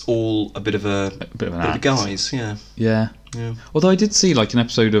that it's all a bit of a bit of an bit act. of guise. Yeah. Yeah. Yeah. Although I did see like an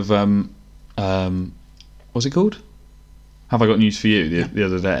episode of what's it called? Have I Got News for You the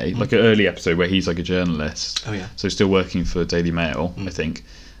other day? Like an early episode where he's like a journalist. Oh yeah. So still working for Daily Mail, I think.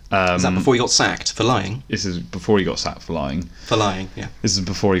 Is that before he got sacked for lying? This is before he got sacked for lying. For lying, yeah. This is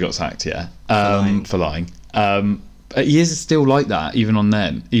before he got sacked, yeah. lying. For lying. But he is still like that, even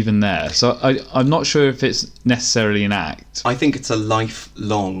there. So I'm not sure if it's necessarily an act. I think it's a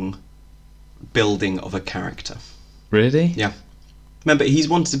lifelong building of a character. Really? Yeah. Remember, he's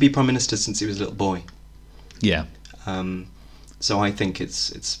wanted to be Prime Minister since he was a little boy. Yeah. So I think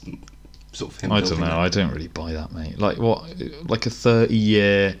it's sort of him. I don't building know. that. I don't really buy that, mate. Like what? Like a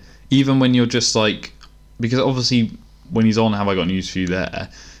 30-year. Even when you're just like, because obviously when he's on Have I Got News for You there,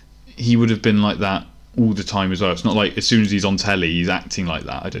 he would have been like that all the time as well. It's not like as soon as he's on telly, he's acting like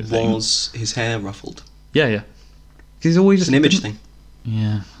that. I don't think. Was his hair ruffled? Yeah. Because he's always It's just an image thing.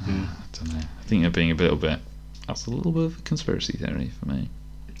 Yeah. I don't know. I think they're being a little bit. That's a little bit of a conspiracy theory for me.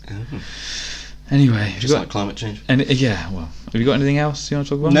 Oh. Anyway, have you Just got, like climate change. and yeah, well, have you got anything else you want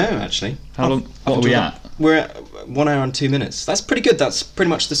to talk about? No, actually. How long? What are we at? We're at 1 hour and 2 minutes. That's pretty good. That's pretty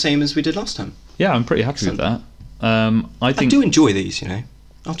much the same as we did last time. Yeah, I'm pretty happy with that. I think I do enjoy these, you know.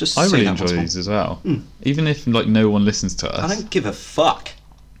 I'll just I say really that enjoy once more. these as well. Even if like no one listens to us. I don't give a fuck.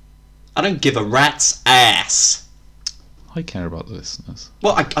 I don't give a rat's ass. I care about the listeners.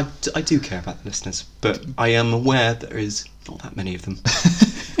 Well, I do care about the listeners, but I am aware there is not that many of them.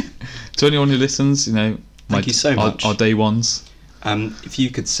 To anyone who listens, you know, Thank you so much. Our day ones. If you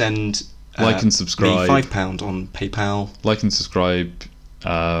could send Like and subscribe. me £5 on PayPal. Like and subscribe.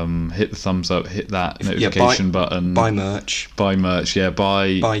 Hit the thumbs up. Hit that notification button. Buy merch. Buy merch. Yeah,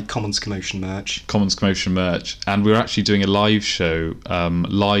 Buy Commons Commotion merch. Commons Commotion merch, and we're actually doing a live show,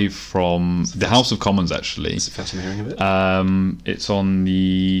 live from the House of Commons. Actually, It's the first time hearing of it. it's on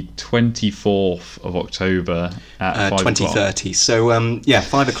the 24th of October at 5 o'clock. 2030. So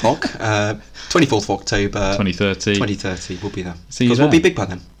 5 o'clock. 24th of October. 2030. 2030. We'll be there. See you Because we'll there. be big by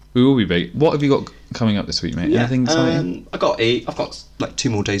then. We will be big. What have you got coming up this week, mate? Anything exciting? I've got like 2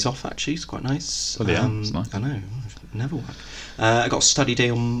 more days off actually. It's quite nice. Bloody hell, that's nice. I know. Never work. I got a study day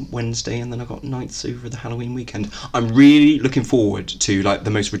on Wednesday, and then I got nights over the Halloween weekend. I'm really looking forward to like the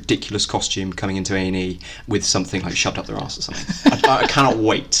most ridiculous costume coming into A&E with something like shoved up their arse or something. I cannot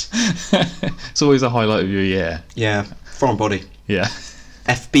wait. It's always a highlight of your year. Yeah, foreign body. Yeah.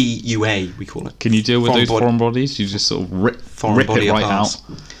 FBUA we call it. Can you deal with Foreign those body- foreign bodies? You just sort of rip Foreign body it right up out. arse.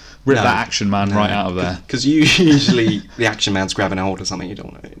 rip No. that Action Man No. right out of there. Because usually the Action Man's grabbing a hold of something you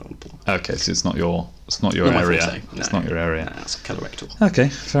don't want to pull. Okay, so it's not your Not my area. forte. No. It's not your area. No, it's colorectal. Okay,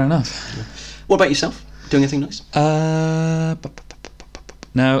 fair enough. What about yourself? Doing anything nice?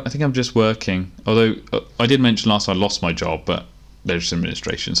 No, I think I'm just working. Although I did mention last time I lost my job, but there's just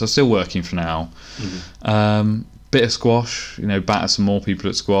administration, so I'm still working for now. Bit of squash, batter some more people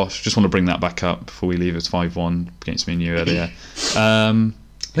at squash. Just want to bring that back up before we leave. It's 5-1 against me and you earlier. I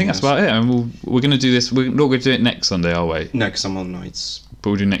think that's about it. And we're going to do this. We're not going to do it next Sunday, are we? No, because I'm on nights. But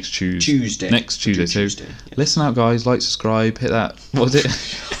we'll do next Tuesday. Next Tuesday. Tuesday, So yeah. listen out, guys. Like, subscribe, hit that. What was it?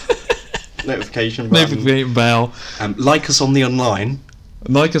 Notification button. Notification bell. Like us on the online.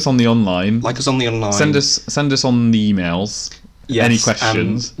 Like us on the online. Like us on the online. Send us on the emails. Yes, any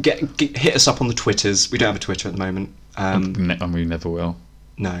questions. Hit us up on the Twitters. We don't have a Twitter at the moment. And we never will.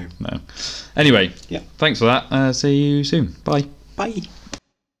 No. Anyway, Yeah. thanks for that. See you soon. Bye. Bye.